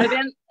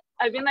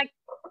I've been like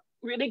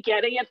really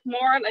getting it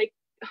more, like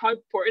how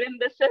important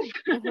this is.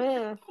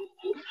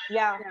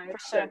 Yeah, for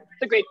sure.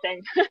 It's a great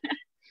thing.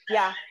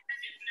 Yeah,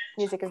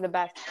 music is the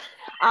best.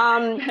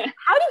 How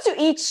did you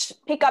each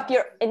pick up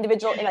your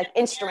individual like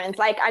instruments?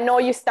 Like I know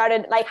you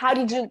started, like how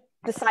did you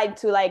decide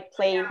to like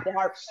play the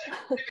harp?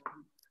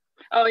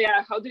 Oh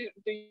yeah, how do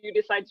you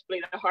decide to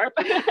play the harp?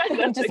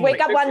 You just wake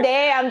up one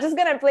day, I'm just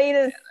gonna play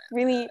this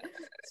really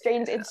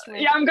strange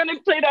instrument. Yeah, I'm gonna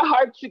play the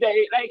harp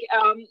today. Like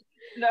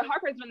the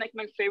harp has been like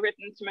my favorite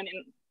instrument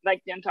in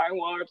like the entire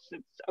world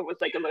since I was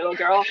like a little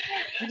girl.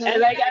 And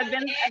like I've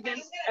been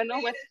I know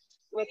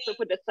what's up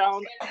with the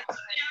sound.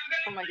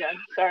 Oh my god,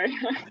 sorry.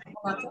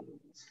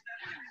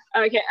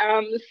 Okay,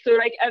 so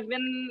like I've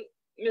been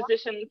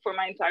musician for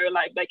my entire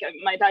life. Like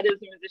my dad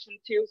is a musician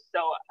too, so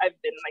I've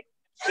been like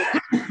just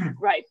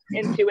right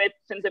into it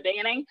since the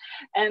beginning.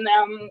 And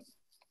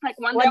like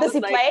one day I was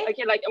like,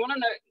 okay, like I want to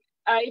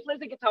know. He plays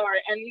the guitar,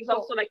 and he's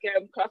also like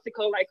a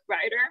classical like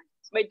writer,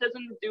 but he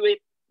doesn't do it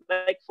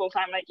like full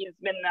time. Like he's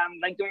been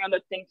like doing other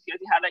things because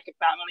he had like a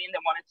family and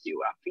they wanted to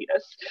feed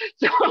us.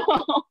 So,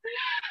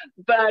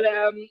 but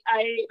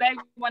I like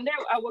one day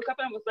I woke up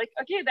and I was like,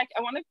 okay, like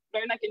I want to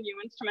learn like a new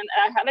instrument.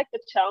 And I had like the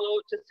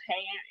cello just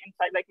hanging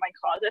inside like my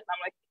closet. And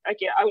I'm like,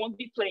 okay, I won't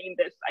be playing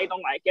this. I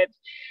don't like it.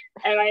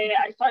 And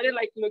I started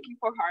like looking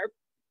for harp.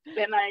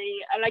 Then I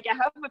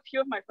have a few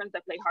of my friends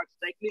that play harps.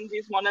 Like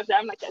Lindsay's one of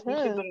them. Like I think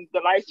she's on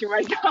the live stream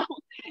right now.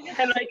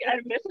 And like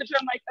I messaged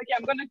her. I'm like, okay,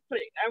 I'm gonna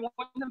play. I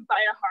want to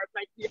buy a harp.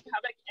 Like, do you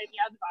have like any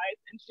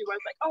advice? And she was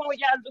like, oh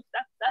yeah, look,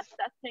 that's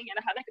that thing. And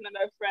I had like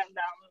another friend,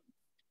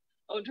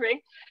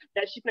 Audrey,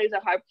 that she plays a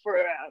harp for.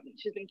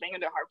 She's been playing on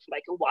the harp for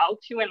like a while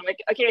too. And I'm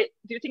like, okay,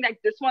 do you think like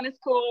this one is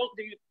cool?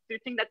 Do you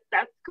think that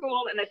that's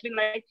cool? And I've been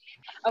like,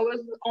 I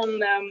was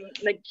on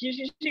like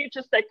Kijiji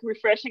just like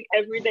refreshing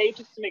every day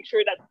just to make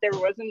sure that there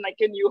wasn't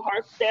like a new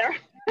harp there.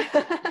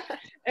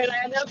 And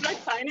I ended up like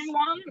finding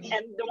one,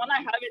 and the one I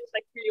have is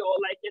like pretty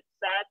old. Like it's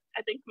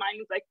I think mine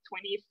is like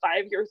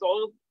 25 years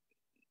old.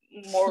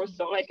 More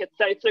so, like it's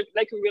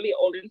like a really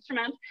old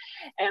instrument,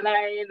 and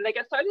I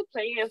started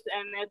playing it,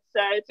 and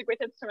it's a great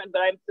instrument,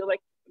 but I'm still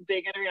like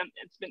beginner, and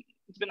it's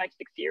been like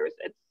 6 years.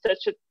 It's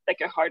such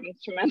a hard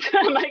instrument.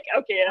 I'm like,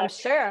 okay, I'm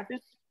sure.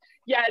 This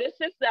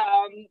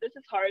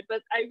is hard,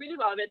 but I really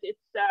love it. It's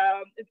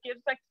it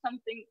gives like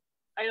something,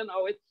 I don't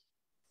know, it's.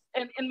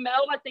 And in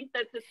metal, I think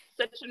that it's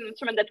such an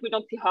instrument that we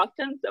don't see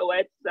often. So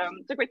it's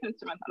a great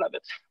instrument. I love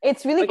it.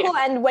 It's really cool.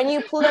 And when you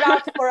pulled it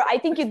out for, I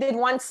think you did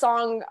one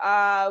song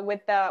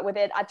with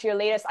it at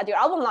your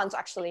album launch,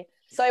 actually.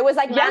 So it was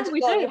like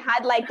magical. You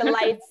had like the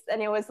lights, and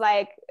it was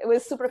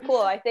super cool.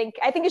 I think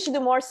you should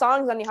do more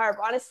songs on the harp.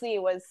 Honestly,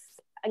 it was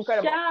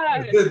incredible.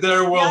 Yeah,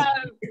 there will.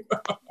 Yeah.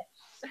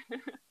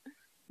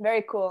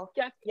 Very cool.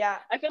 Yeah.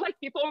 I feel like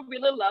people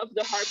really love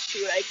the harp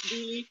too. Like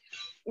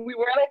we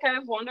were like kind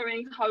of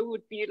wondering how it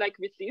would be like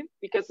received,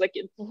 because like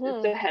it's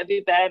a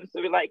heavy band.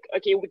 So we're like,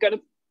 okay, we're gonna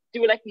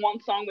do like one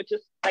song with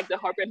just like the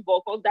harp and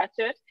vocals. That's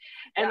it.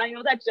 And I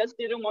know that Jess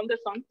didn't want the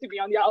song to be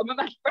on the album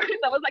at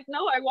first. I was like,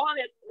 no, I want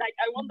it. Like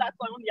I want that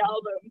song on the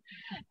album.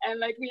 And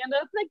like we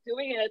ended up like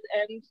doing it,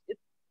 and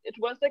it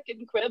was like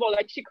incredible.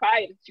 Like she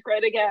cried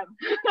again.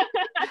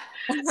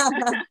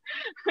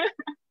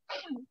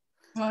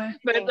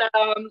 But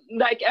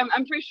like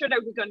I'm pretty sure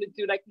that we're gonna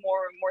do like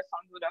more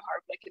songs with the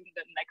harp like in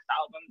the next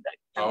album. That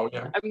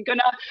I'm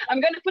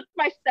gonna put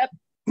my step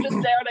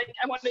just there. Like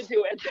I want to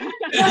do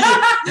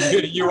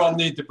it. You won't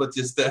need to put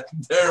your step.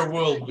 There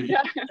will be.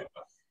 Yeah.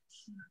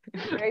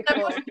 Very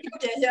cool.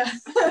 Yeah.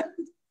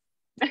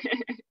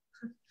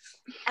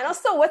 And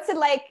also, what's it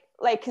like?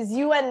 Like, cause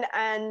you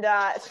and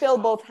Phil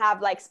both have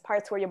like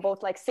parts where you're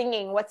both like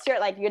singing. What's your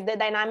the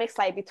dynamics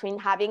like between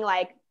having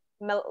like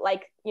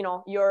like, you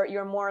know,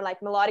 your more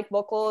like melodic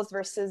vocals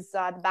versus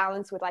the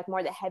balance with like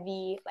more the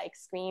heavy like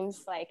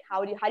screams? Like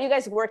how do you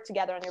guys work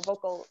together on your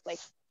vocal like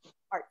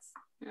parts?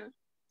 Yeah.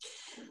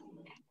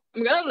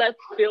 I'm gonna let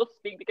Phil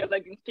speak because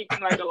I've been speaking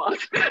like a lot.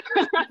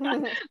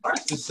 Hard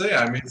to say.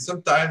 I mean,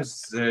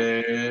 sometimes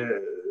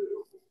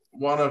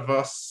one of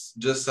us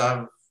just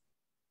have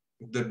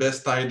the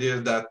best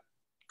idea that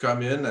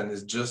come in and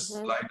it's just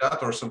like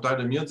that, or sometimes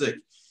the music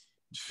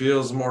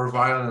feels more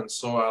violent,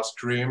 so I'll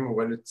scream.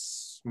 When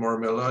it's more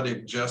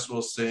melodic, Jess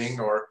will sing,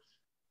 or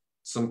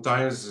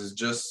sometimes it's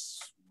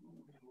just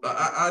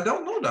I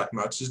don't know that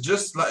much. It's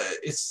just like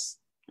it's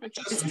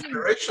just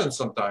inspiration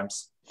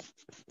sometimes.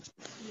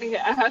 Okay,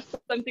 I have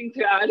something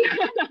to add.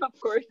 Of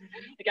course,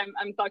 like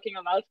I'm talking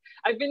a lot.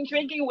 I've been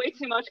drinking way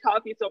too much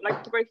coffee, so I'm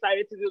like super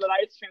excited to do the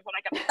live stream when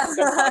I can.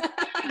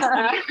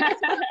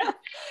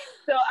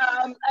 So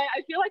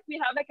I feel like we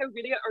have like a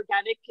really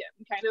organic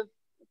kind of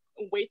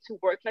way to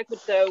work like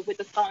with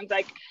the songs.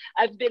 Like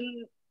I've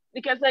been,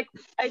 because like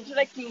I do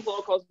like new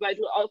vocals, but I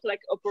do also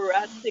like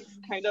operatic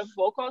kind of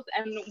vocals.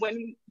 And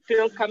when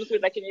Phil comes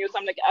with like a new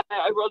song, like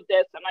I wrote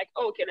this, I'm like,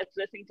 oh, okay, let's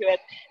listen to it.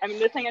 I'm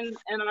listening and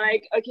I'm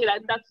like, okay,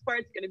 that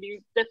part's gonna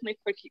be definitely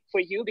for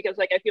you, because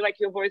like I feel like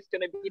your voice is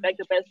gonna be like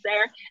the best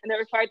there. And the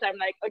other part I'm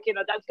like, okay,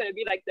 no, that's gonna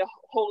be like the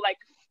whole like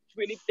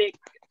really big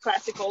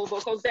classical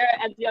vocals there,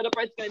 and the other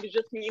part's gonna be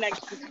just me like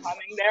just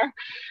humming there.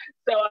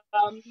 So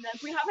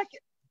we have like,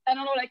 I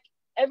don't know, like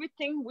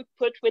everything we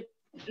put with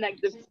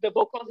like the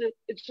vocals,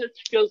 it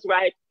just feels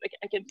right. Like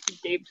I can see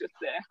Dave just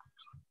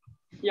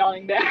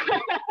yawning there.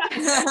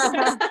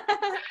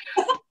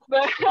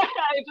 But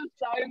I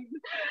just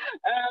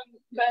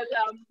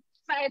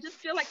I just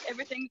feel like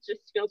everything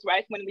just feels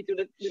right when we do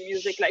the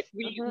music. Like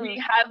we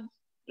have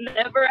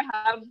never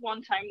have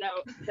one time now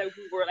that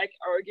we were like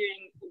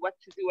arguing what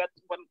to do at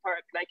one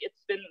part. Like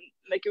it's been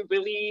like a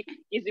really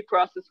easy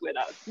process with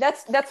us.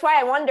 That's why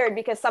I wondered,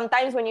 because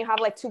sometimes when you have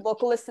like two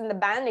vocalists in the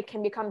band, it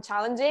can become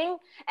challenging,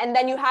 and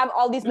then you have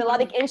all these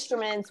melodic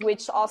instruments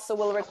which also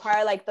will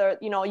require like the,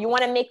 you know, you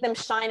want to make them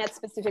shine at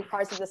specific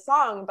parts of the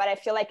song, but I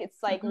feel like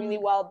it's like really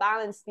well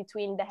balanced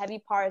between the heavy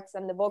parts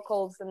and the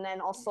vocals, and then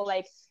also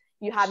like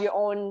you have your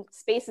own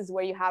spaces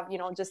where you have, you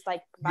know, just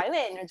like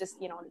violin or just,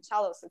 you know, the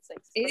cello. So it's like,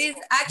 it is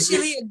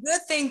actually a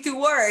good thing to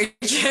work.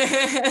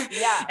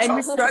 Yeah. And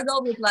we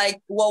struggled with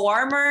like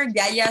Warmer.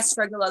 Gaia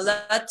struggled a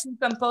lot to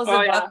compose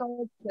the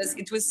vocals because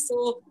it was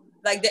so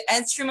like the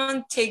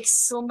instrument takes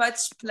so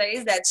much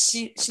place that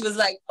she was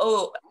like,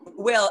 oh,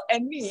 well,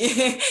 and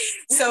me.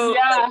 So,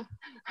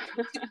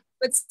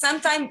 but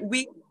sometimes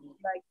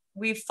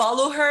we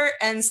follow her,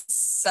 and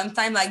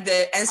sometimes like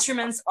the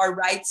instruments are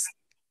right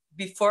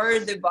before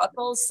the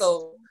vocals,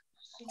 so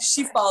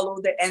she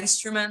followed the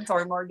instrument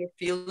or more the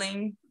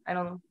feeling. I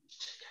don't know.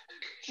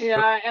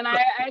 Yeah, and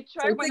I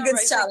try so when it's a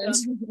good challenge.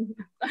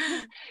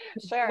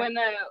 Sure. When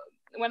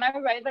I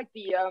write like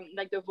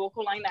the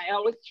vocal line, I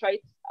always try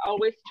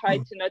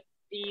to not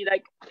be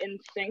like in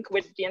sync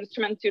with the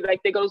instrument too. Like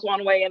it goes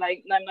one way and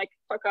I'm like,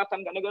 fuck off,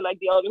 I'm gonna go like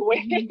the other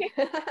way.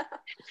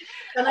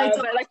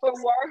 But like for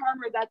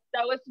Warhammer,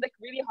 that was like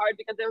really hard,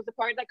 because there was a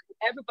part like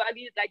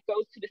everybody like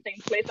goes to the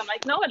same place. I'm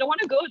like, no, I don't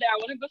want to go there, I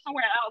want to go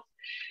somewhere else.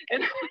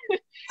 And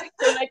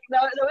so like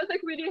that was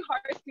like really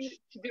hard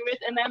to do it.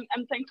 And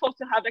I'm thankful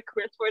to have a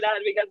Chris for that,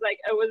 because like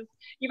I was,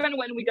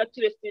 even when we got to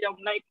the studio,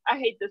 I'm like, I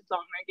hate this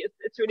song, like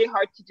it's really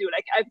hard to do.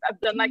 Like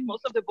I've done like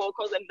most of the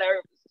vocals, and there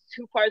are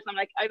two parts I'm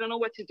like, I don't know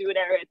what to do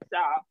there. It's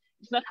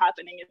not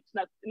happening. It's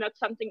not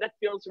something that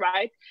feels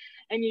right.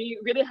 And you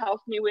really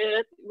helped me with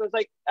it. It was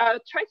like,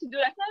 try to do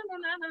that. No.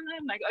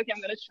 I'm like, okay,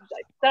 I'm gonna choose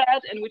like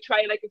that. And we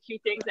try like a few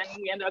things, and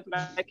we ended up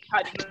like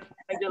having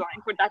like the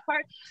line for that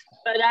part.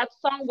 But that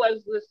song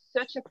was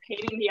such a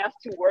pain in the ass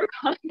to work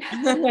on.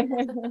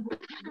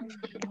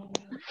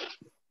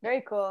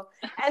 Very cool.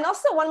 And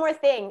also one more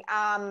thing.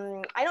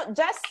 I know,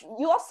 Jess,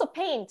 you also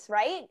paint,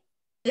 right?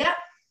 Yeah.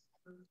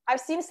 I've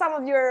seen some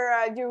of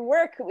your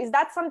work. Is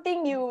that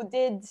something you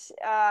did?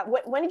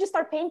 When did you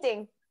start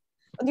painting?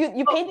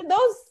 You painted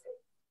those?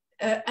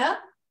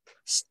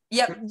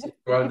 Yep.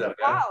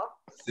 Wow.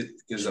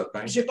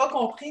 J'ai pas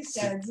compris ce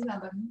qu'elle a dit dans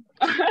la nuit.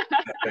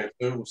 La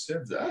peinture aussi,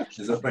 elle dit,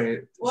 je les ai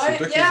peints. Ouais, c'est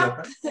toi qui les as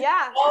peints?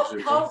 Yeah.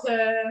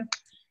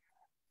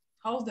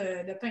 House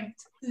de paint.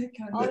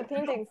 All the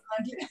paintings.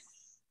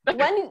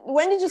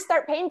 When did you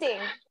start painting?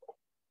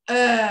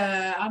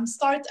 I'm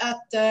start at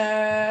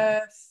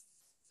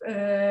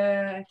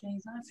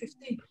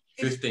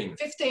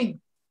 15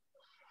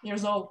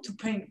 years old to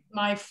paint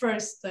my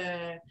first.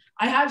 I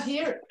have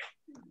here.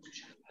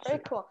 Very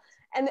cool.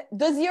 And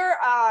do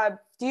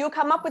you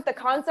come up with the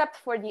concept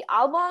for the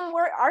album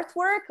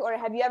artwork, or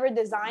have you ever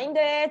designed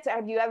it?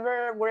 Have you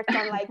ever worked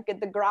on like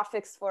the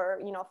graphics for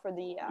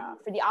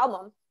the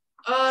album?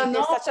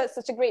 No. You're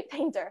such a great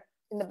painter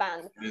in the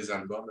band. Les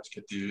albums, est-ce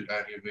que tu es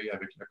arrivé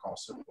avec le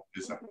concept pour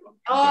les albums?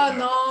 Oh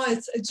no,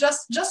 it's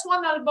just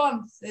one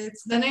album.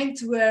 It's the name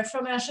to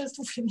From Ashes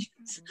to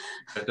Phoenix.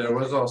 There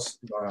was also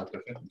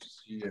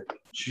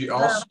she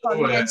also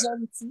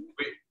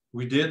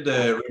we did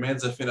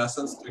Remains of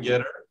Innocence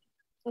together.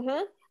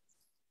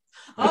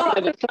 Oh,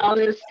 The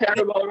sound is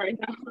terrible right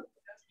now.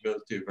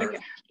 Multiverse. Okay.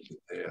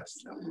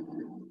 Yes.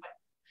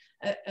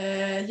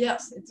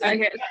 yes. It's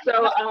Okay,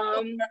 so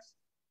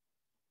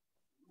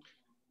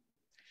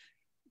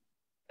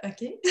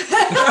okay.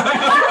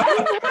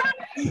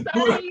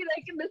 sorry,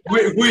 like the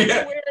sound we, is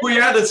had, weird. we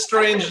had a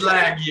strange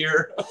lag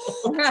here.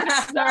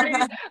 Sorry,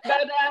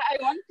 but I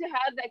want to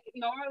add like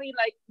normally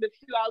like the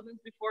few albums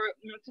before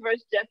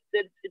Multiverse just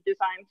did the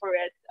design for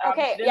it.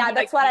 Okay, she didn't yeah, do,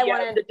 that's like, what I the,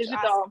 wanted the to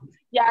digital.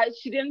 Yeah,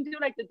 she didn't do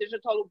like the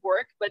digital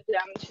work, but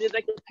she did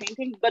like the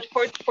painting. But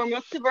for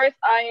Multiverse,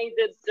 I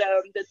did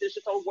the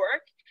digital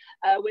work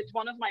with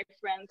one of my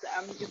friends.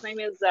 His name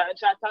is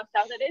Jonathan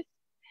Sardalis,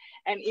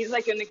 and he's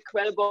like an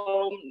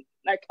incredible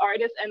like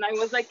artist. And I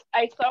was like,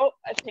 I saw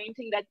a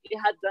painting that he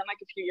had done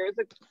like a few years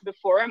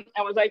before.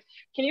 I was like,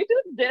 can you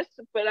do this,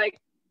 but like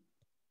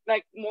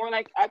more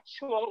like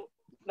actual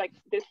like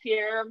this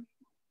year?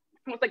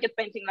 It was like a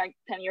painting like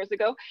 10 years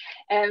ago,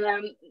 and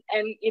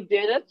he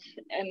did it,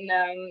 and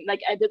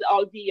like I did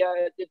all the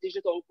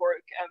digital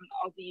work and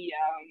all the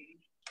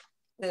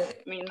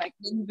I mean like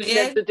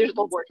the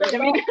digital work. I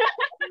mean,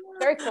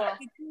 Very cool.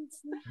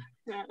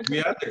 yeah. We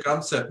had the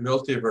concept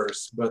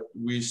multiverse, but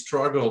we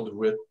struggled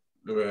with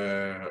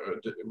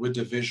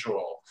the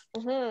visual.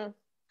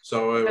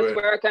 So That's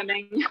where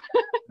coming.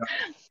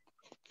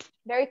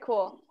 Very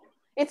cool.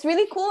 It's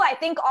really cool. I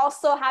think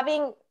also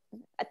having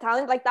a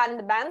talent like that in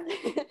the band,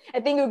 I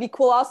think it would be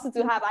cool also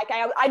to have like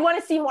I'd want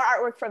to see more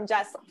artwork from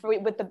Jess for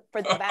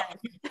the band.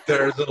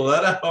 There's a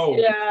lot of hope.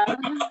 Yeah.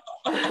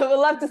 I would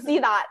love to see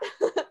that.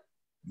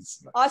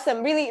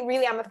 Awesome. Really,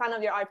 really, I'm a fan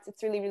of your art.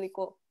 It's really, really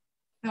cool.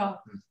 Oh,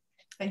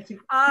 thank you.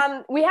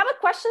 We have a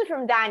question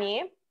from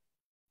Danny.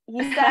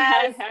 He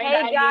says,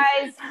 hey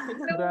guys,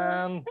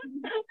 Dan.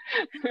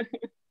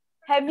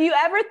 have you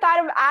ever thought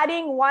of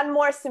adding one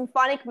more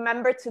symphonic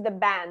member to the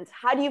band?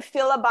 How do you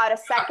feel about a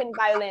second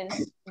violin,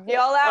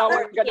 viola,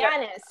 or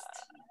pianist?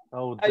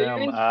 Oh, Are you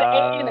damn.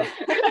 insane?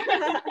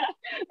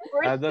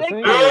 The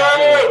thing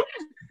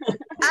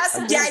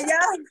Ask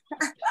Yaya.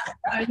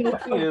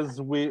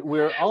 is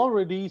we're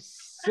already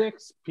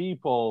 6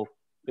 people.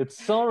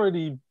 It's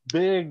already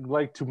big,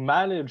 like to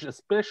manage,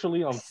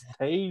 especially on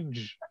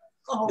stage.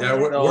 Oh, Yeah,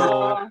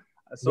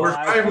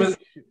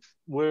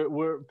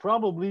 we're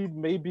probably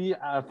maybe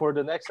for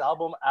the next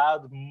album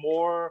add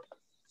more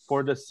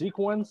for the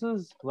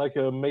sequences, like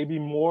maybe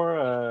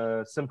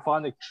more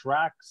symphonic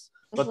tracks,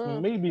 but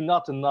maybe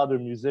not another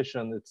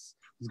musician. It's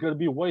gonna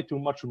be way too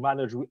much to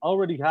manage. We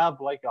already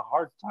have like a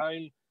hard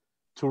time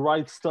to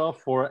write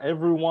stuff for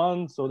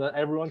everyone so that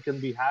everyone can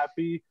be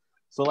happy.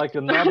 So like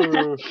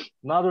another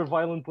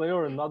violin player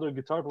or another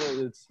guitar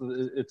player,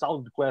 it's out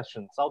of the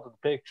question. It's out of the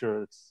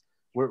picture.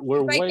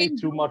 We're way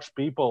too much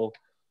people.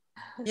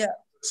 Yeah.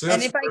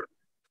 And if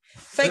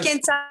I can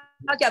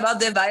talk about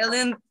the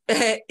violin,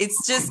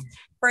 it's just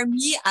for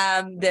me,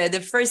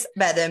 the first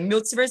the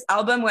Multiverse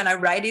album, when I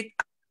write it,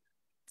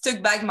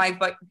 took back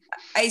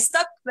I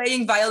stopped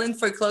playing violin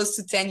for close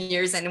to 10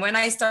 years. And when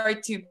I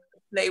started to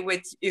play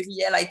with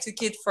Uriel, I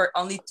took it for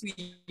only 2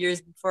 years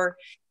before.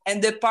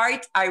 And the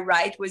part I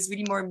write was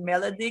really more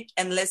melodic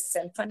and less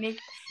symphonic.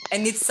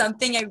 And it's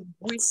something I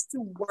wish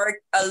to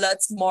work a lot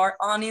more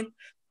on it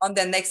on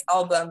the next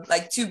album,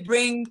 like to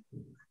bring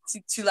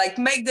to like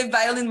make the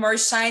violin more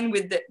shine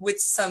with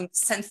some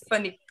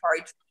symphonic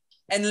part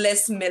and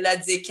less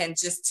melodic, and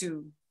just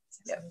to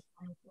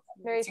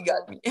Very you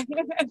got me.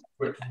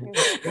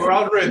 We're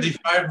already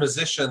 5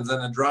 musicians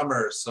and a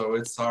drummer, so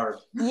it's hard.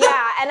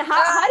 Yeah, and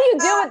how do you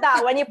deal with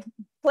that when you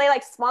play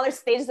like smaller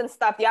stages and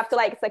stuff? You have to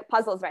like, it's like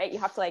puzzles, right? You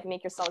have to like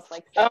make yourselves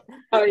like.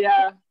 Oh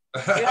yeah.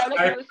 Yeah,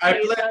 like I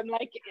play. I'm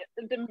like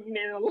in the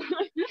middle.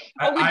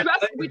 I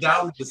play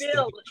down the stage.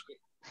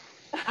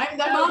 I'm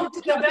the mom to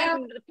the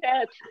band. The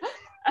pet.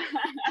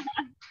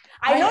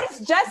 I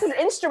noticed Jess's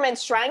instrument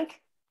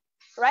shrank,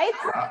 right?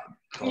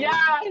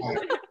 Yeah.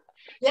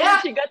 Yeah.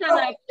 She got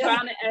an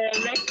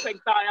electric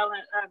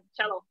violin,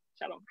 cello.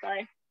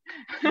 Sorry.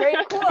 Very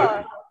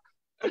cool.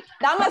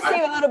 That must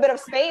save a little bit of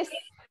space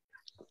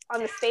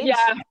on the stage.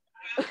 Yeah.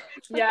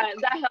 Yeah,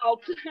 that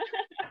helped.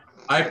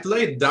 I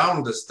played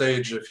down the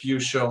stage a few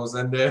shows,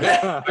 and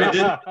I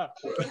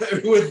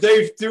did with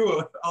Dave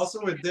too.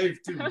 Also with Dave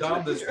too,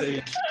 down the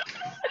stage.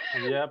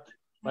 Yep.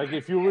 Like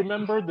if you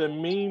remember the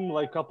meme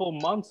like a couple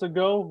months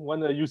ago when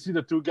you see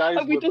the 2 guys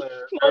with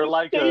they're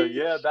like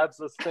yeah, that's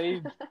the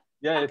stage.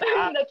 Yeah,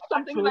 that's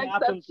something like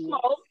that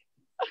small.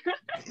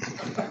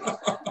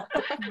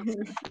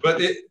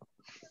 But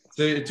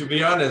to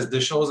be honest,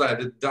 the shows I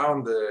did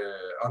down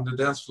on the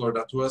dance floor,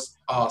 that was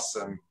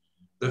awesome.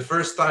 The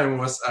first time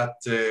was at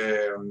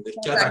the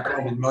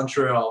Catacomb in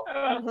Montreal.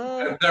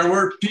 And there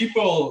were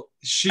people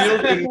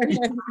shielding me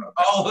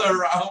all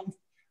around.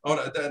 Oh,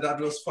 that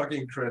was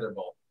fucking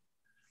incredible.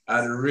 I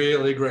had a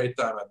really great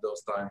time at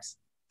those times.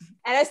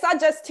 And I saw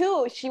Jess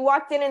too. She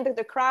walked into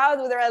the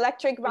crowd with her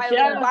electric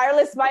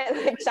wireless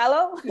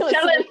cello.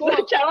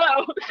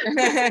 Cello.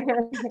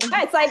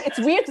 Yeah, it's like, it's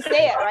weird to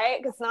say it, right?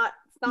 It's not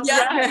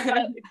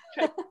Yeah.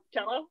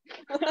 Cello.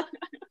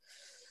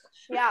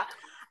 Yeah.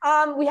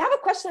 We have a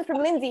question from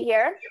Lindsay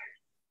here.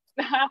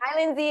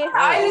 Hi, Lindsay.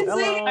 Hi,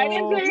 Lindsay. Hi,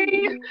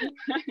 Lindsay.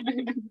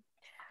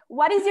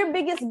 What is your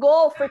biggest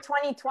goal for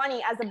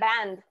 2020 as a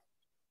band?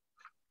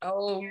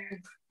 Oh,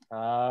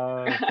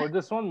 For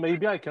this one,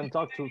 maybe I can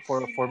talk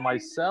for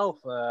myself.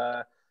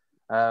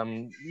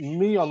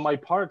 Me on my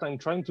part, I'm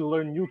trying to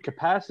learn new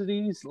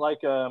capacities.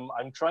 Like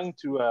I'm trying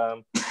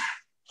to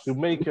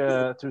make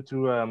to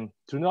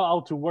know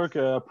how to work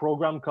a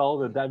program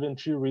called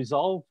DaVinci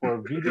Resolve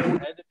for video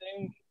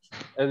editing.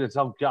 And it's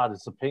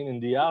it's a pain in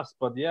the ass.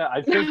 But yeah,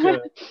 I think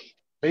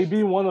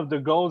maybe one of the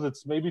goals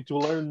it's maybe to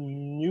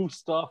learn new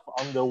stuff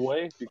on the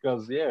way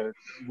because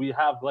we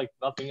have like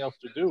nothing else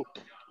to do.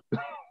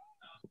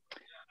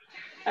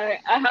 I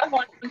have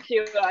one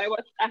too. I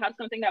have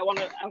something that I want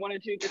to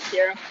do this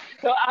year.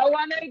 So I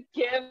want to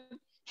give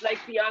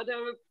like the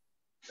other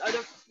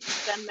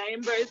band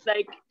members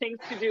like things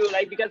to do,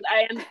 like because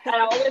I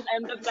always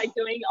end up like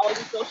doing all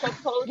the social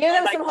posts. Give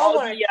them like, some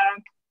homework.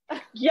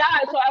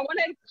 Yeah, so I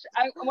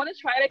want to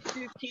try like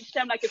to teach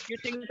them like a few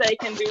things they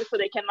can do so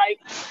they can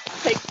like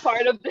take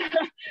part of the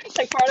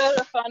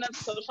fun of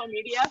social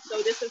media.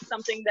 So this is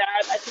something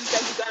that I think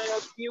that we're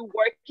gonna be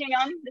working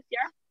on this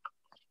year.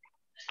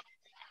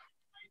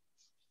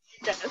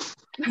 Yes.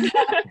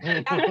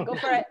 Yeah, go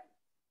for it.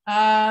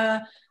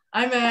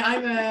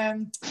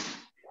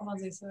 Comment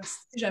dire ça?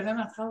 J'avais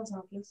ma phrase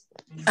en plus.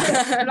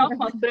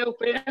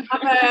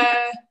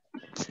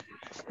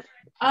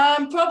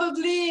 I'm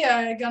probably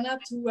gonna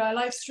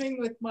live stream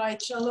with my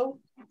cello.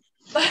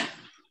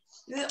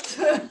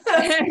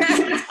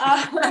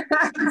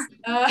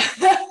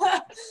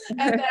 And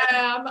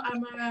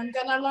I'm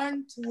gonna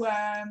learn to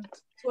a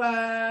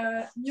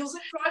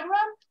music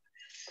program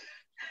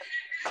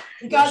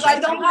because I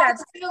don't have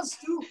skills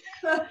too.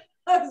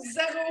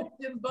 Zéro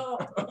pinball.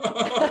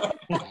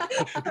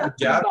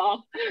 Gab,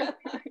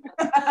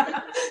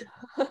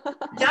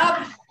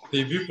 Gab.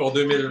 t'es vu pour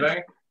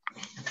 2020?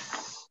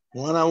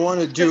 What I want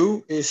to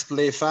do is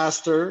play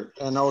faster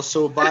and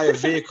also buy a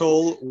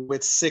vehicle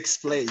with 6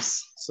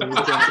 plays so we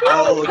can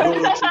all go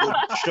to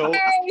the show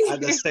at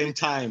the same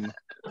time.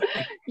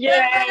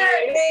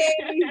 Yay!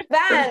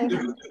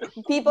 Band.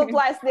 People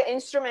plus the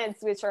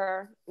instruments, which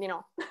are,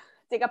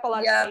 take up a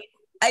lot of space.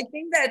 I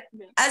think that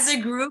as a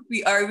group,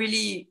 we are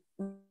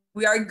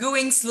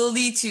going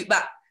slowly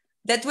but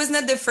that was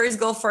not the first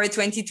goal for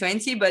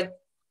 2020, but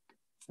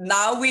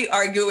now we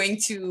are going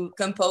to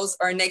compose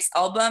our next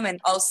album, and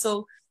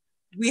also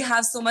we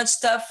have so much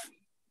stuff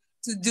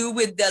to do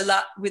with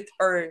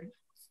our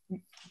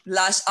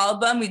last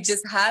album we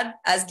just had,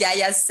 as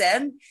Gaia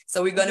said.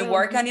 So we're going to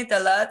work on it a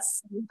lot.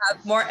 We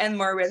have more and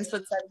more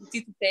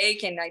responsibility to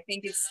take, and I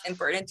think it's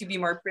important to be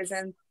more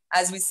present,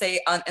 as we say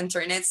on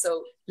internet.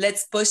 So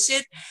let's push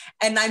it.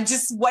 And I'm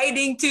just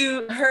waiting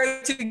to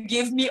her to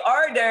give me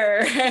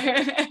order.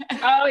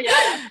 Oh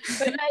yeah,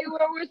 but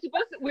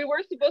we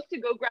were supposed to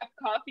go grab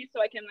coffee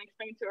so I can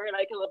explain to her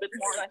like a little bit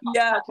more like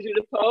how to do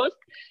the post,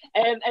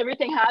 and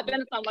everything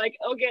happened. So I'm like,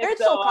 okay,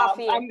 so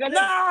coffee. I'm gonna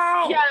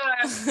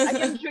I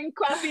can drink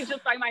coffee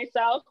just by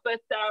myself, but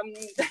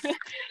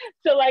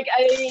so like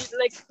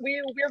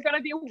we're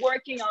gonna be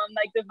working on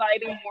like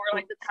dividing more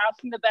like the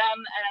tasks in the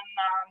band,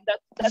 and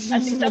that's I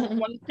think that's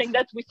one thing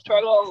that we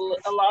struggle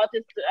a lot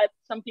is that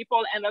some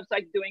people end up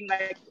like doing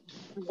like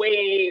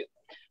way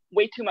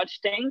too much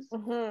things.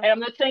 And I'm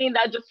not saying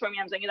that just for me,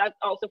 I'm saying that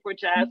also for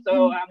Jazz.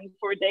 So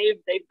for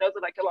Dave does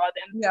it like a lot,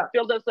 and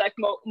Phil does like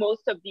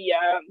most of the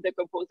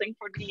composing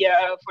for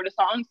the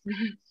songs.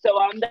 So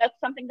that's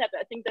something that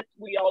I think that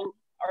we all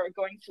are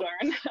going to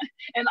learn.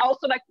 And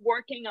also like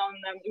working on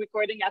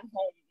recording at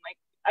home. Like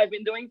I've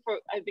been doing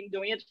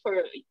it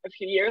for a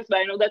few years, but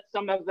I know that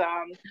some of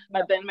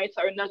my bandmates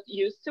are not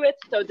used to it.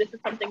 So this is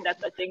something that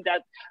I think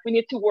that we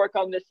need to work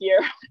on this year.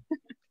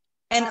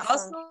 And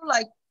also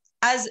like,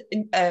 as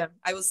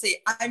I will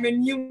say, I'm a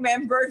new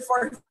member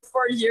for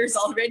 4 years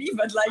already,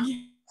 but like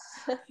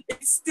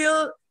it's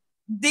still,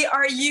 they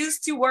are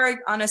used to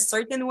work on a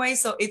certain way.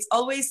 So it's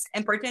always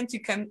important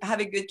to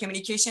have a good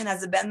communication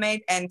as a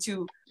bandmate, and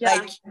to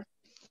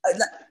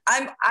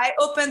I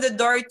open the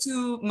door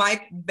to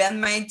my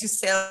bandmate to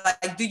say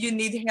like, do you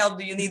need help?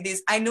 Do you need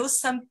this? I know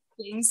some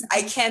things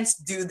I can't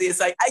do this.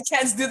 Like I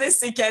can't do the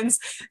sequence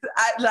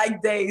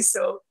like days.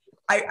 So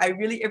I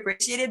really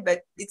appreciate it,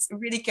 but it's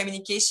really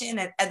communication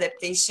and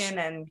adaptation,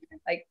 and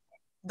like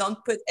don't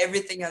put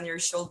everything on your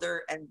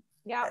shoulder, and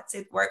that's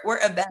it. We're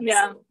a band.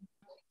 Yeah. So.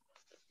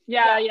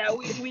 Yeah.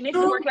 We need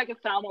to work like a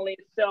family.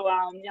 So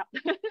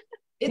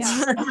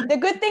The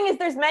good thing is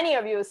there's many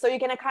of you, so you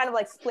can kind of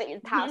like split your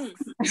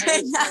tasks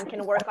and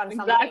can work on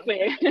something.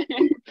 Exactly.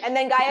 And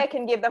then Gaia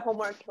can give the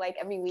homework like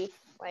every week.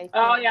 Like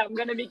I'm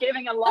gonna be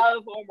giving a lot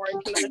of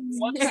homework. I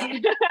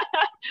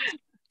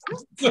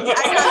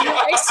have no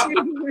issue.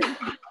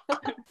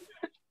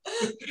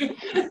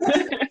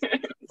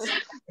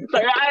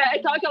 Sorry, I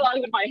talk a lot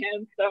with my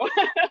hands, so.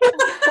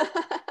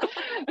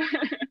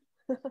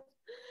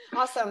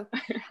 Awesome.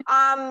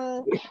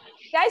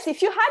 Guys,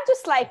 if you had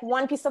just like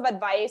one piece of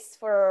advice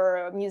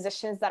for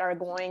musicians that are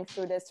going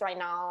through this right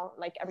now,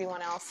 like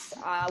everyone else,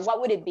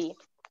 what would it be?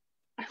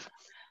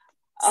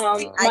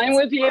 Mine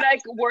would be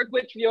like work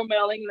with your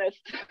mailing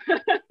list.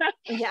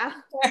 Yeah.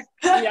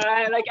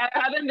 Yeah, like I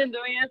haven't been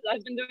doing it.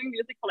 I've been doing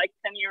music for like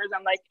 10 years.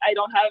 I'm like, I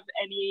don't have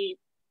any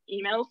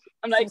emails.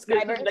 I'm like,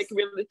 subscribers? This is like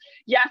really,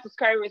 yeah,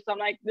 subscribers. So I'm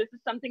like, this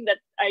is something that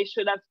I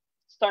should have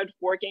started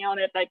working on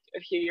it like a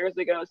few years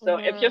ago. So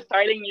if you're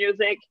starting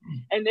music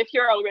and if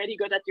you're already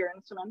good at your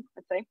instrument,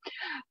 let's say,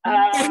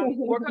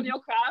 work on your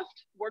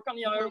craft, work on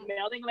your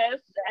mailing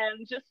list,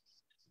 and just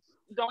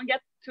don't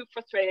get too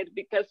frustrated,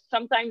 because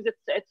sometimes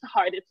it's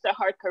hard. It's a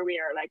hard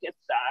career. Like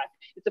it's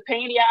a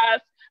pain in the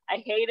ass.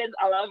 I hate it.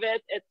 I love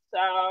it. It's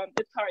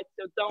hard.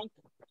 So don't.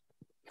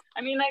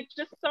 I mean, like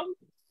just don't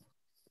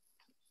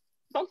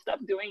stop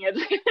doing it.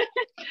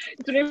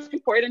 It's really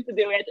important to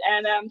do it,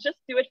 and just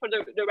do it for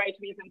the right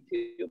reason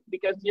too,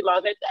 because you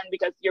love it and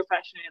because you're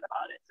passionate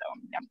about it. So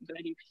yeah, I'm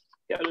gonna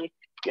leave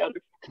the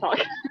other talk.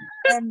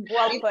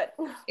 Well put.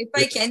 If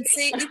I can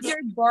say, if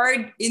you're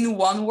bored in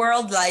one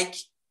world, like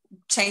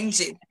change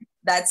it.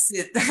 That's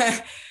it.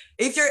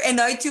 If you're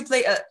annoyed to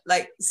play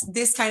like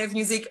this kind of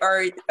music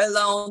or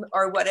alone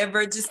or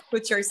whatever, just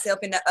put yourself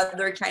in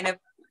another kind of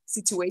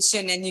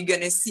situation and you're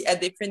gonna see a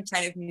different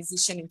kind of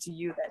musician into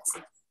you. That's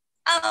it.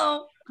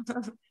 Oh.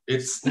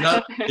 It's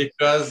not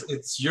because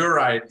it's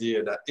your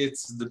idea that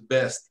it's the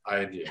best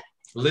idea.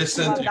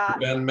 Listen to your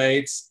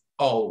bandmates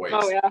always.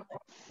 Oh yeah.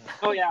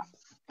 Oh yeah.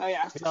 Oh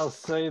yeah. I'll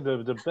say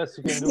the best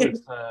you can do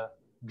is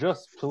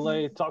just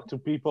play, talk to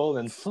people,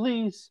 and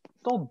please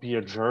don't be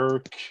a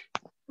jerk.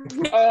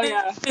 Oh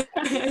yeah.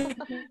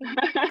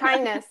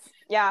 Kindness.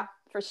 Yeah,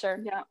 for sure.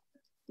 Yeah.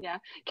 Yeah,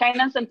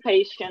 kindness and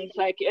patience.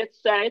 Like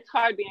it's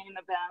hard being in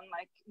a band.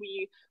 Like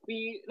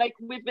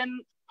we've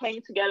been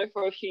playing together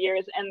for a few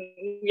years, and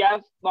we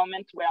have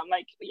moments where I'm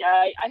like,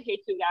 yeah, I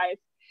hate you guys,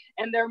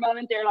 and there are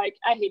moments they're like,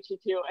 I hate you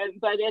too.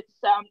 But it's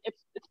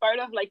part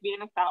of like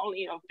being a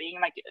family, of being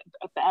like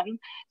a band.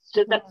 It's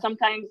just that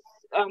sometimes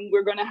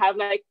we're gonna have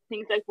like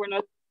things that we're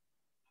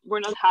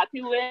not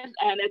happy with,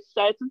 and it's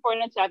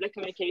important to have that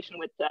communication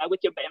with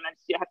your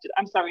bandmates. You have to.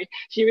 I'm sorry,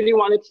 she really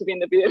wanted to be in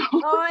the video.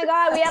 Oh my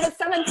God, we have a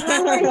seventh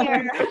member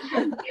here. What's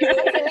her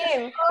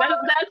name?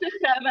 That's the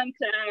seventh.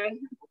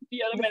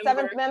 The other member.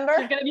 Seventh member.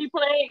 She's gonna be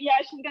playing.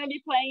 Yeah, she's gonna be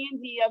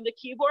playing the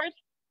keyboard.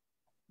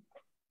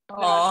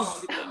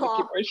 Oh,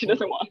 no, she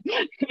doesn't want.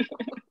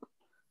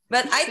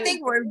 But I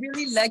think we're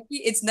really lucky.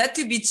 It's not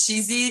to be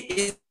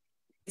cheesy.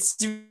 It's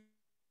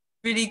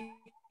really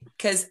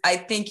because I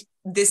think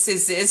this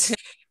is it.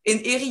 In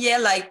Iriel,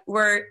 like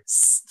we're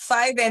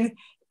 5 and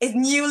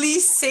newly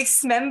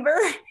 6 member,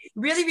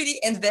 really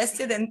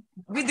invested, and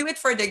we do it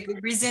for the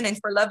good reason and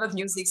for love of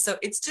music. So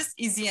it's just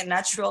easy and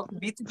natural to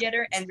be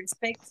together and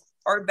respect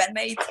our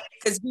bandmates,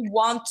 because we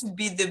want to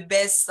be the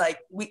best. Like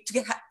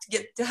to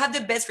have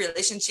the best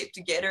relationship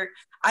together.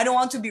 I don't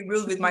want to be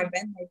rude with my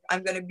bandmate.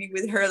 I'm gonna be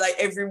with her like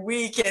every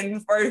week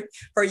and for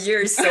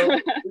years. So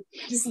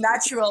it's just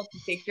natural to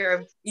take care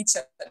of each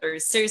other.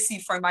 Seriously,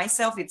 for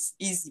myself, it's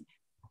easy.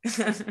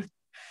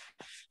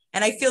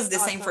 And I feel the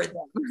same for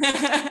them.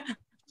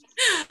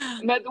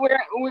 But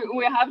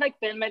we have like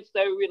bandmates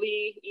that are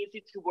really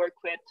easy to work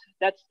with.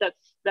 That's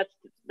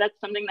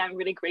something that I'm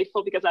really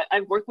grateful, because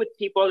I've worked with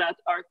people that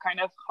are kind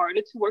of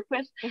harder to work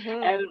with,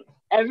 and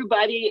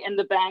everybody in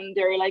the band,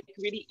 they're like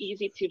really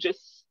easy to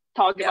just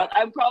talk about.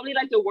 I'm probably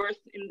like the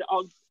worst in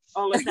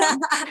all of them.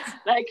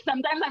 Like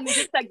sometimes I'm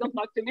just like, don't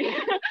talk to me.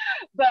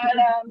 But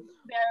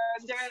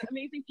they're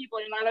amazing people,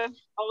 and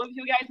all of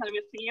you guys, I'm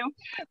missing you.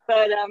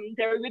 But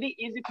they're really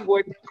easy to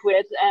work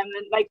with, and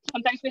like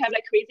sometimes we have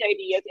like crazy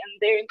ideas,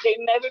 and they're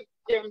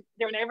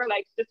never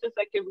like, this is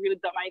like a really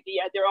dumb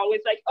idea. They're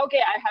always like,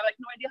 okay, I have like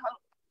no idea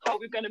how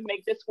we're gonna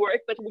make this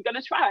work, but we're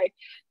gonna try.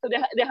 So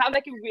they have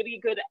like a really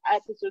good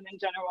attitude in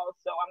general.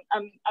 So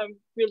I'm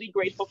really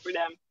grateful for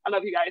them. I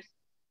love you guys.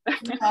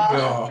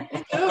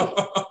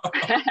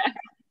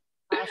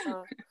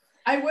 Awesome.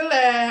 I will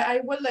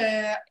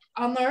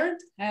honored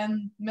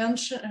and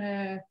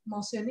mentionner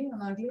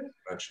en anglais.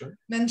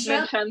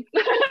 Mention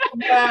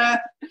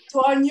to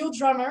our new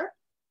drummer,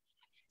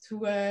 to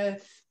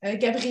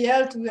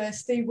Gabriel, to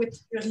stay with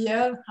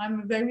Uriel.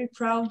 I'm very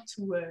proud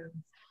to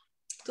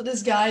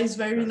this guy. He's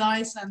very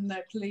nice and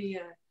play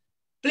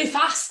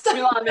fast.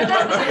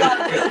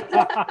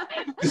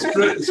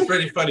 It's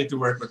pretty funny to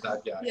work with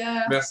that guy.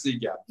 Yeah. Merci,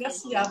 Gab.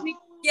 Merci, Gab.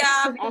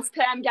 Yeah, on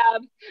stand,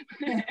 Gab.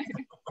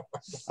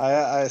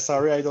 I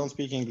sorry, I don't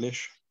speak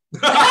English.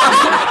 That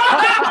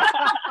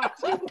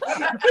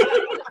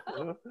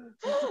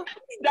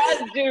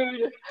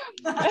dude.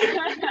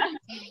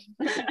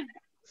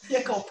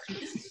 J'ai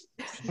compris.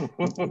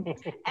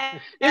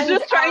 He's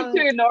just trying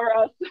to ignore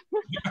us.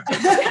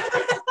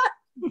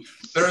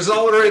 There's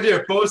already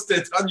a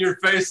post-it on your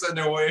face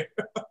anyway.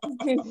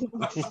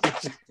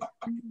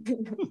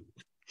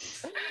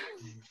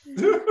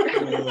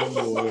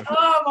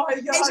 Oh my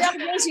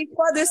God. J'ai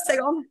 3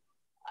 secondes.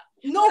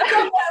 No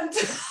comment.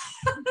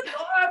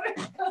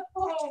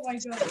 Oh my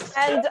God.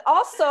 And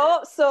also,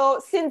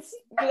 so since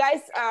you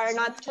guys are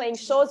not playing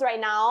shows right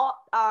now,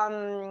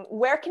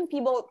 where can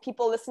people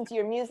listen to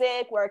your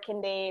music? Where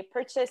can they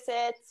purchase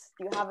it?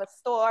 Do you have a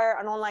store,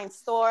 an online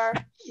store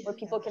where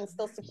people can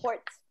still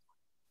support?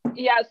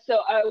 Yeah,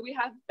 so we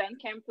have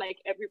Bandcamp like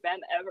every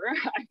band ever.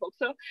 I hope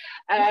so.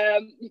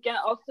 You can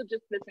also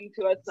just listen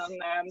to us on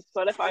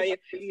Spotify if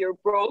you're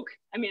broke.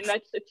 I mean,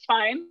 it's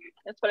fine.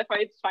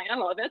 Spotify, it's fine. I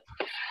love it.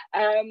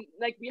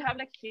 Like we have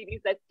like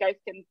CDs that guys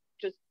can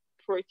just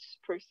purchase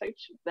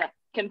that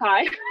can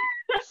buy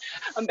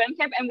on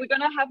Bandcamp, and we're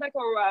gonna have like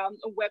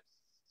a web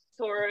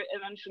store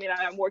eventually that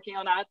I'm working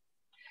on that.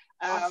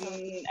 Awesome.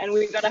 And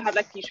we're gonna have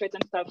like t-shirts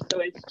and stuff. So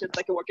it's just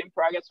like a work in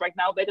progress right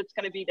now, but it's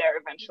gonna be there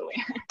eventually.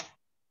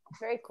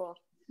 Very cool.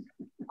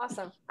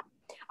 Awesome.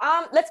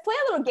 Let's play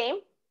a little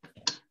game.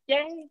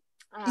 Yay.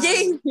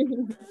 Yay. To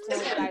know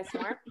you guys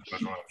more.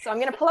 So I'm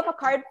going to pull up a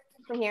card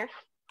from here.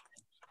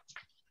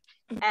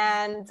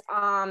 And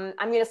I'm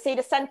going to say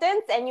the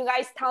sentence, and you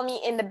guys tell me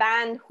in the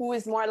band who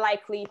is more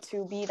likely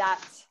to be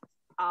that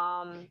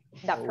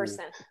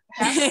person.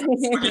 Okay?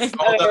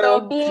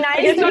 So be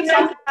nice to each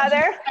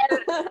other.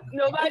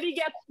 Nobody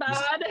gets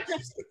mad.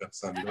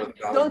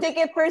 Don't take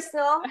it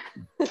personal.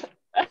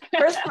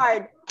 First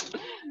card.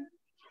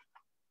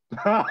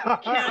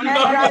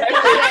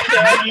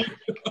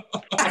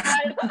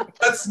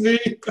 That's me.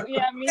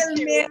 Yeah, me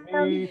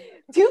too.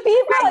 Two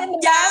people in the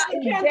band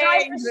can't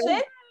drive for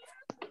shit.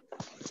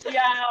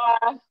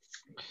 Yeah,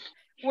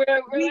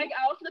 we're like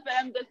out the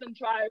band doesn't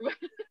drive.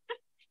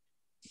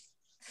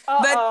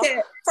 But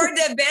for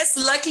the best,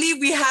 luckily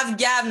we have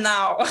Gab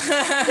now.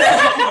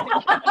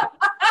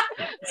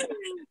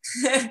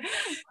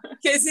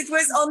 Because it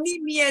was only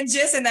me and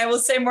Jess, and I will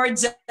say more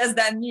Jess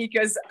than me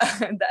because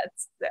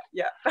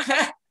yeah.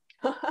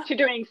 She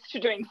drinks.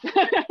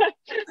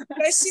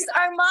 Because she's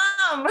our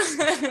mom.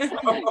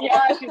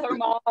 Yeah, she's our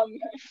mom.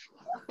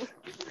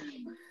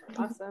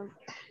 Awesome.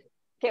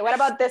 Okay, what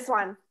about this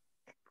one?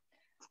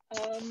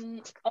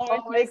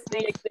 Always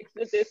makes the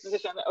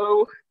decision.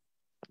 Oh.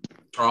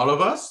 All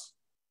of us?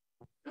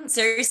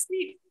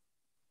 Seriously?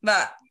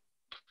 But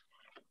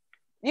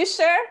you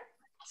sure?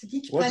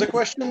 What's the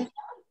question?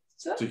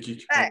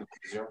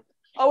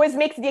 Always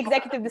makes the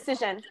executive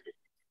decision.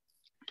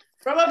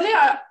 Probably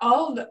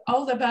all the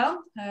band.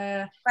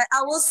 But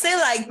I will say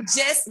like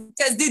Jess,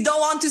 because they don't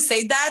want to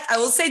say that. I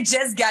will say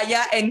Jess,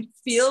 Gaia, and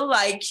feel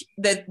like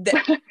that.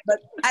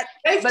 But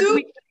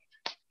we,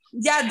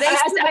 yeah, they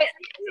feel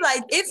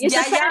like if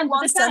Gaia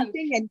wants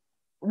something and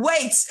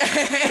wait,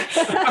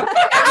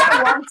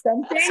 Gaia wants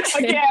something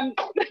again,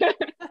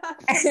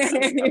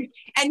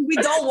 and we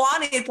don't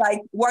want it.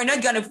 Like we're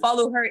not gonna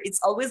follow her. It's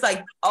always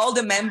like all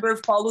the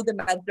members follow the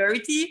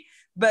majority,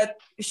 but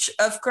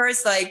of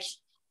course, like.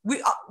 We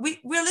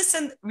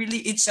listen really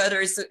each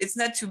other, so it's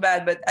not too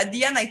bad. But at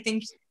the end, I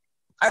think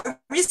I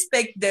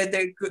respect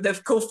the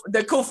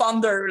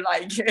co-founder.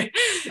 Like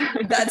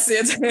that's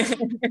it.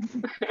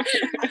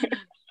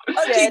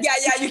 Okay,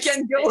 yeah, you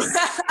can go.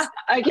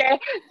 Okay,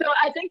 so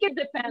I think it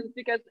depends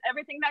because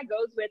everything that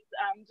goes with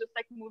just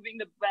like moving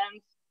the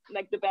bands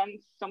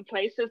some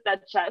places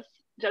that just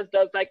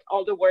does like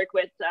all the work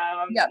with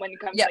when it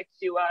comes like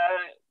to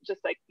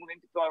just like moving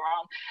people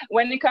around.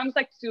 When it comes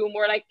like to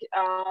more like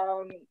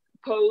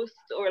post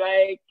or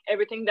like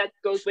everything that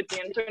goes with the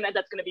internet,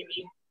 that's gonna be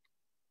me.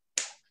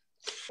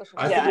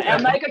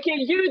 I'm like, okay,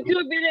 you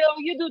do video,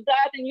 you do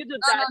that, and you do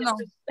that. No.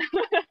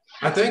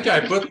 I think I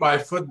put my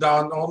foot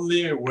down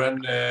only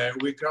when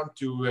we come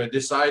to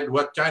decide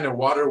what kind of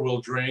water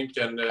we'll drink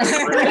and that's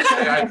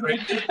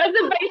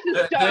the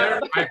basis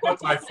there I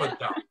put my foot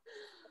down.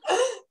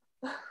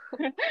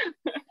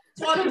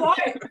 What a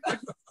boy.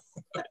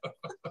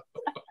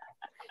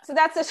 So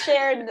that's a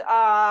shared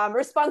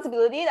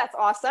responsibility. That's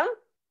awesome.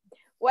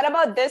 What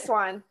about this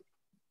one?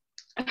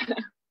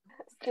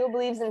 Still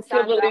believes in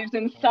Santa. Still believes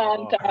in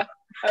Santa.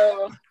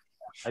 Oh.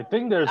 I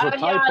think there's a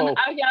typo.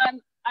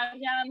 Ariane.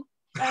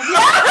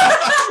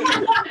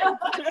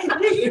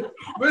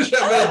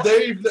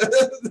 Dave.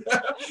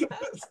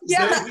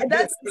 Yeah,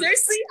 that's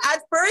seriously.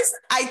 At first,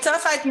 I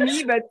thought at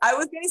me, but I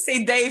was gonna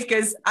say Dave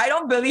because I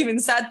don't believe in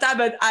Santa,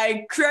 but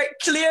I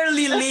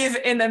clearly live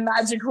in a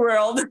magic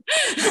world.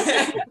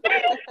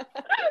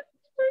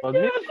 But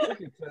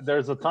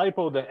there's a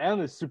typo. The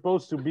N is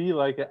supposed to be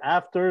like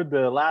after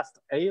the last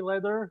A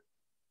letter.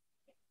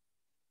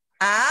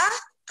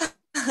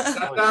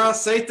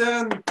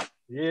 Satan.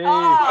 Yay! Oh.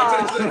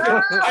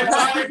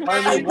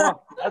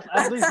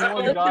 At least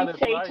one got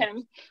it right.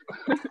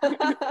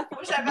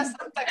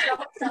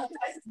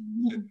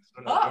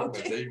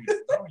 Okay.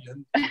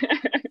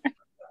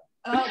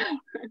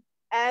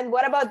 And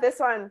what about this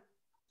one?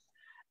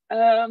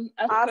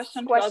 Ask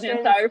a question about the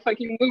entire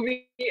fucking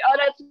movie. Oh,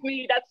 that's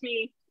me. That's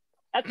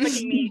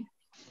fucking me.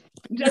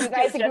 Just, you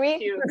guys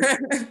agree?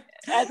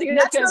 I think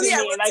that's gonna be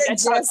me. Like I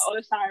talk all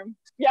the time.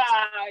 Yeah.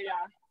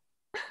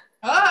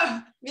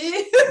 Ah,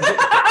 me.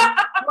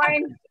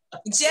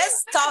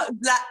 Just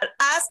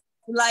ask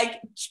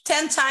like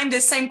 10 times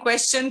the same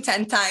question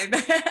 10 times.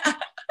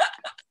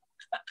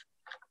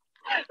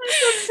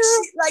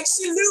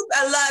 She loop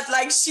a lot,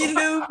 like she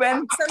loop,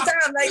 and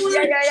sometimes I'm like,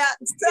 yeah,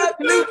 stop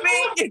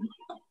looping.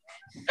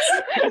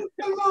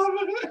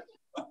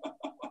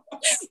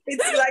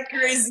 It's like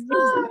crazy.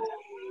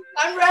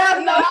 I'm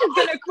red Now now. she's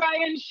gonna cry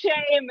in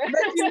shame.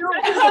 But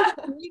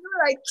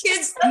like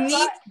kids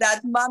need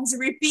that moms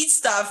repeat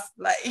stuff.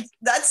 Like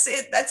that's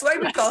it. That's why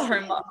we call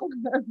her mom.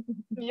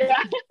 Yeah.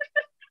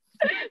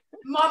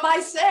 Mom, I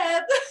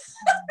said.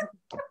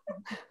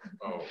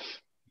 Oh,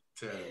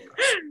 10.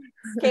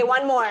 Okay,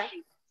 one more.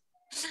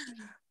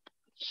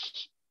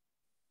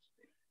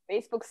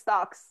 Facebook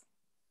stocks.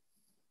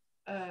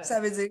 Ça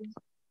veut dire.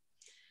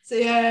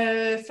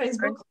 C'est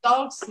Facebook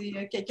Talk,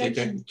 c'est quelqu'un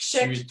qui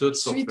check. Suit tout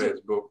sur suit tout.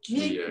 Facebook.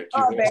 Qui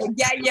Oh, ben,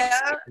 Gaïa.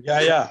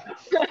 Gaïa.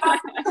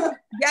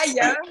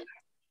 Gaïa.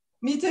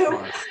 Me too.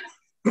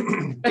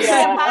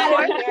 Yeah.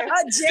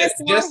 Ah, Jess.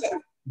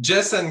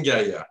 Jess and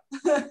Gaia.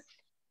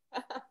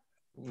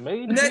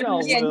 Maybe Not I'll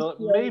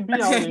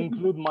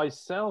include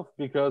myself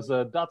because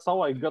that's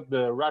how I got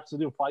the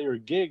Rhapsody of Fire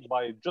gig,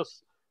 by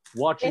just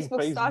watching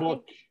Facebook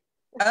Facebook.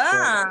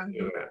 Ah,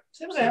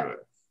 C'est vrai.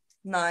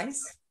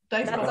 nice.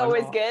 Thanks, That's Mom.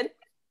 always good.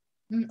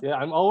 Yeah,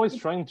 I'm always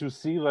trying to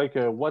see like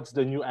what's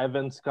the new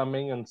events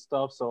coming and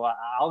stuff. So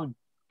I'll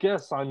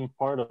guess I'm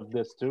part of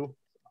this too.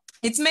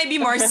 It's maybe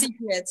more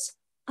secret.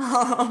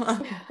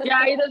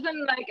 Yeah, it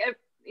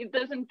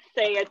doesn't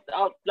say it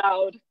out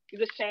loud.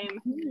 It's a shame.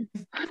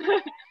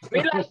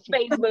 We lost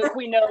Facebook,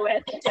 we know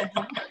it.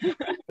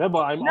 Yeah,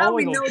 but I'm Now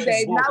we always know, on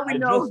Dave. Facebook. Now we I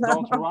know. just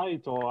don't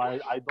write or I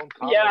don't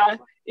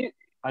comment. Yeah,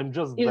 I'm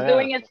just he's there.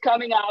 doing it's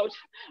coming out.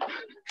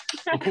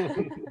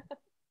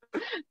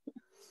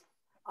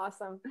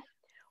 Awesome.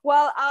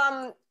 Well,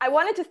 I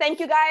wanted to thank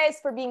you guys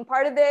for being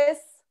part of this.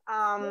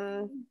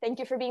 Thank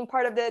you for being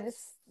part of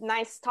this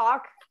nice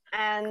talk.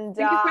 And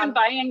Thank you for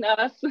inviting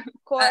us. of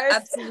course.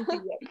 Absolutely.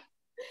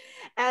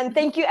 And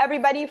thank you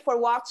everybody for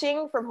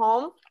watching from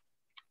home.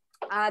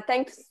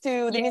 Thanks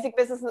to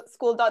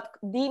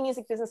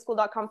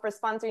themusicbusinessschool.com for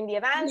sponsoring the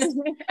event.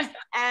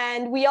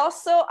 And we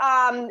also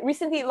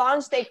recently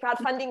launched a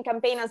crowdfunding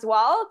campaign as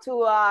well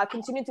to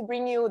continue to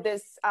bring you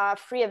this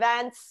free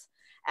events.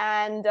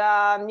 And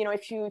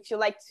if you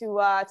like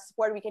to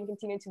support, we can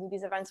continue to do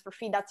these events for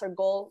free. That's our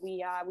goal.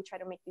 We try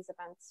to make these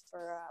events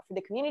for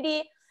the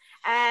community.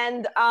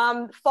 And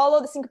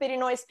follow the Syncopated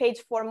Noise page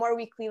for more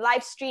weekly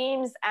live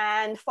streams,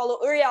 and follow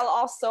Uriel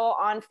also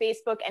on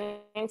Facebook and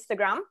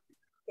Instagram.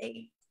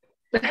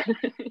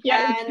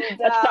 Yeah,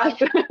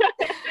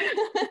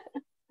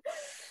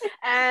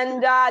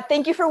 and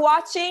thank you for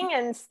watching,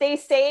 and stay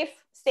safe,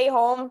 stay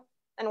home,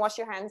 and wash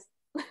your hands.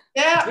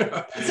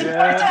 Yeah, it's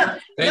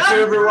important. Thank you,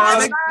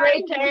 everyone.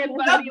 Great day,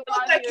 everybody. Not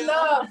put a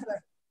glove.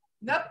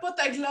 Not put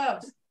a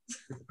glove.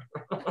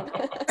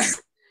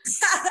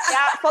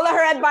 Yeah, follow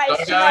her advice.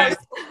 Bye, She guys.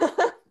 knows.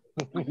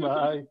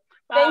 Bye.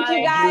 Thank you,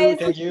 guys.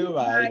 Thank you.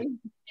 Bye.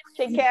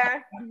 Take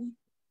care.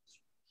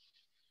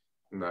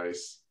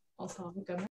 Nice. On s'en va quand même.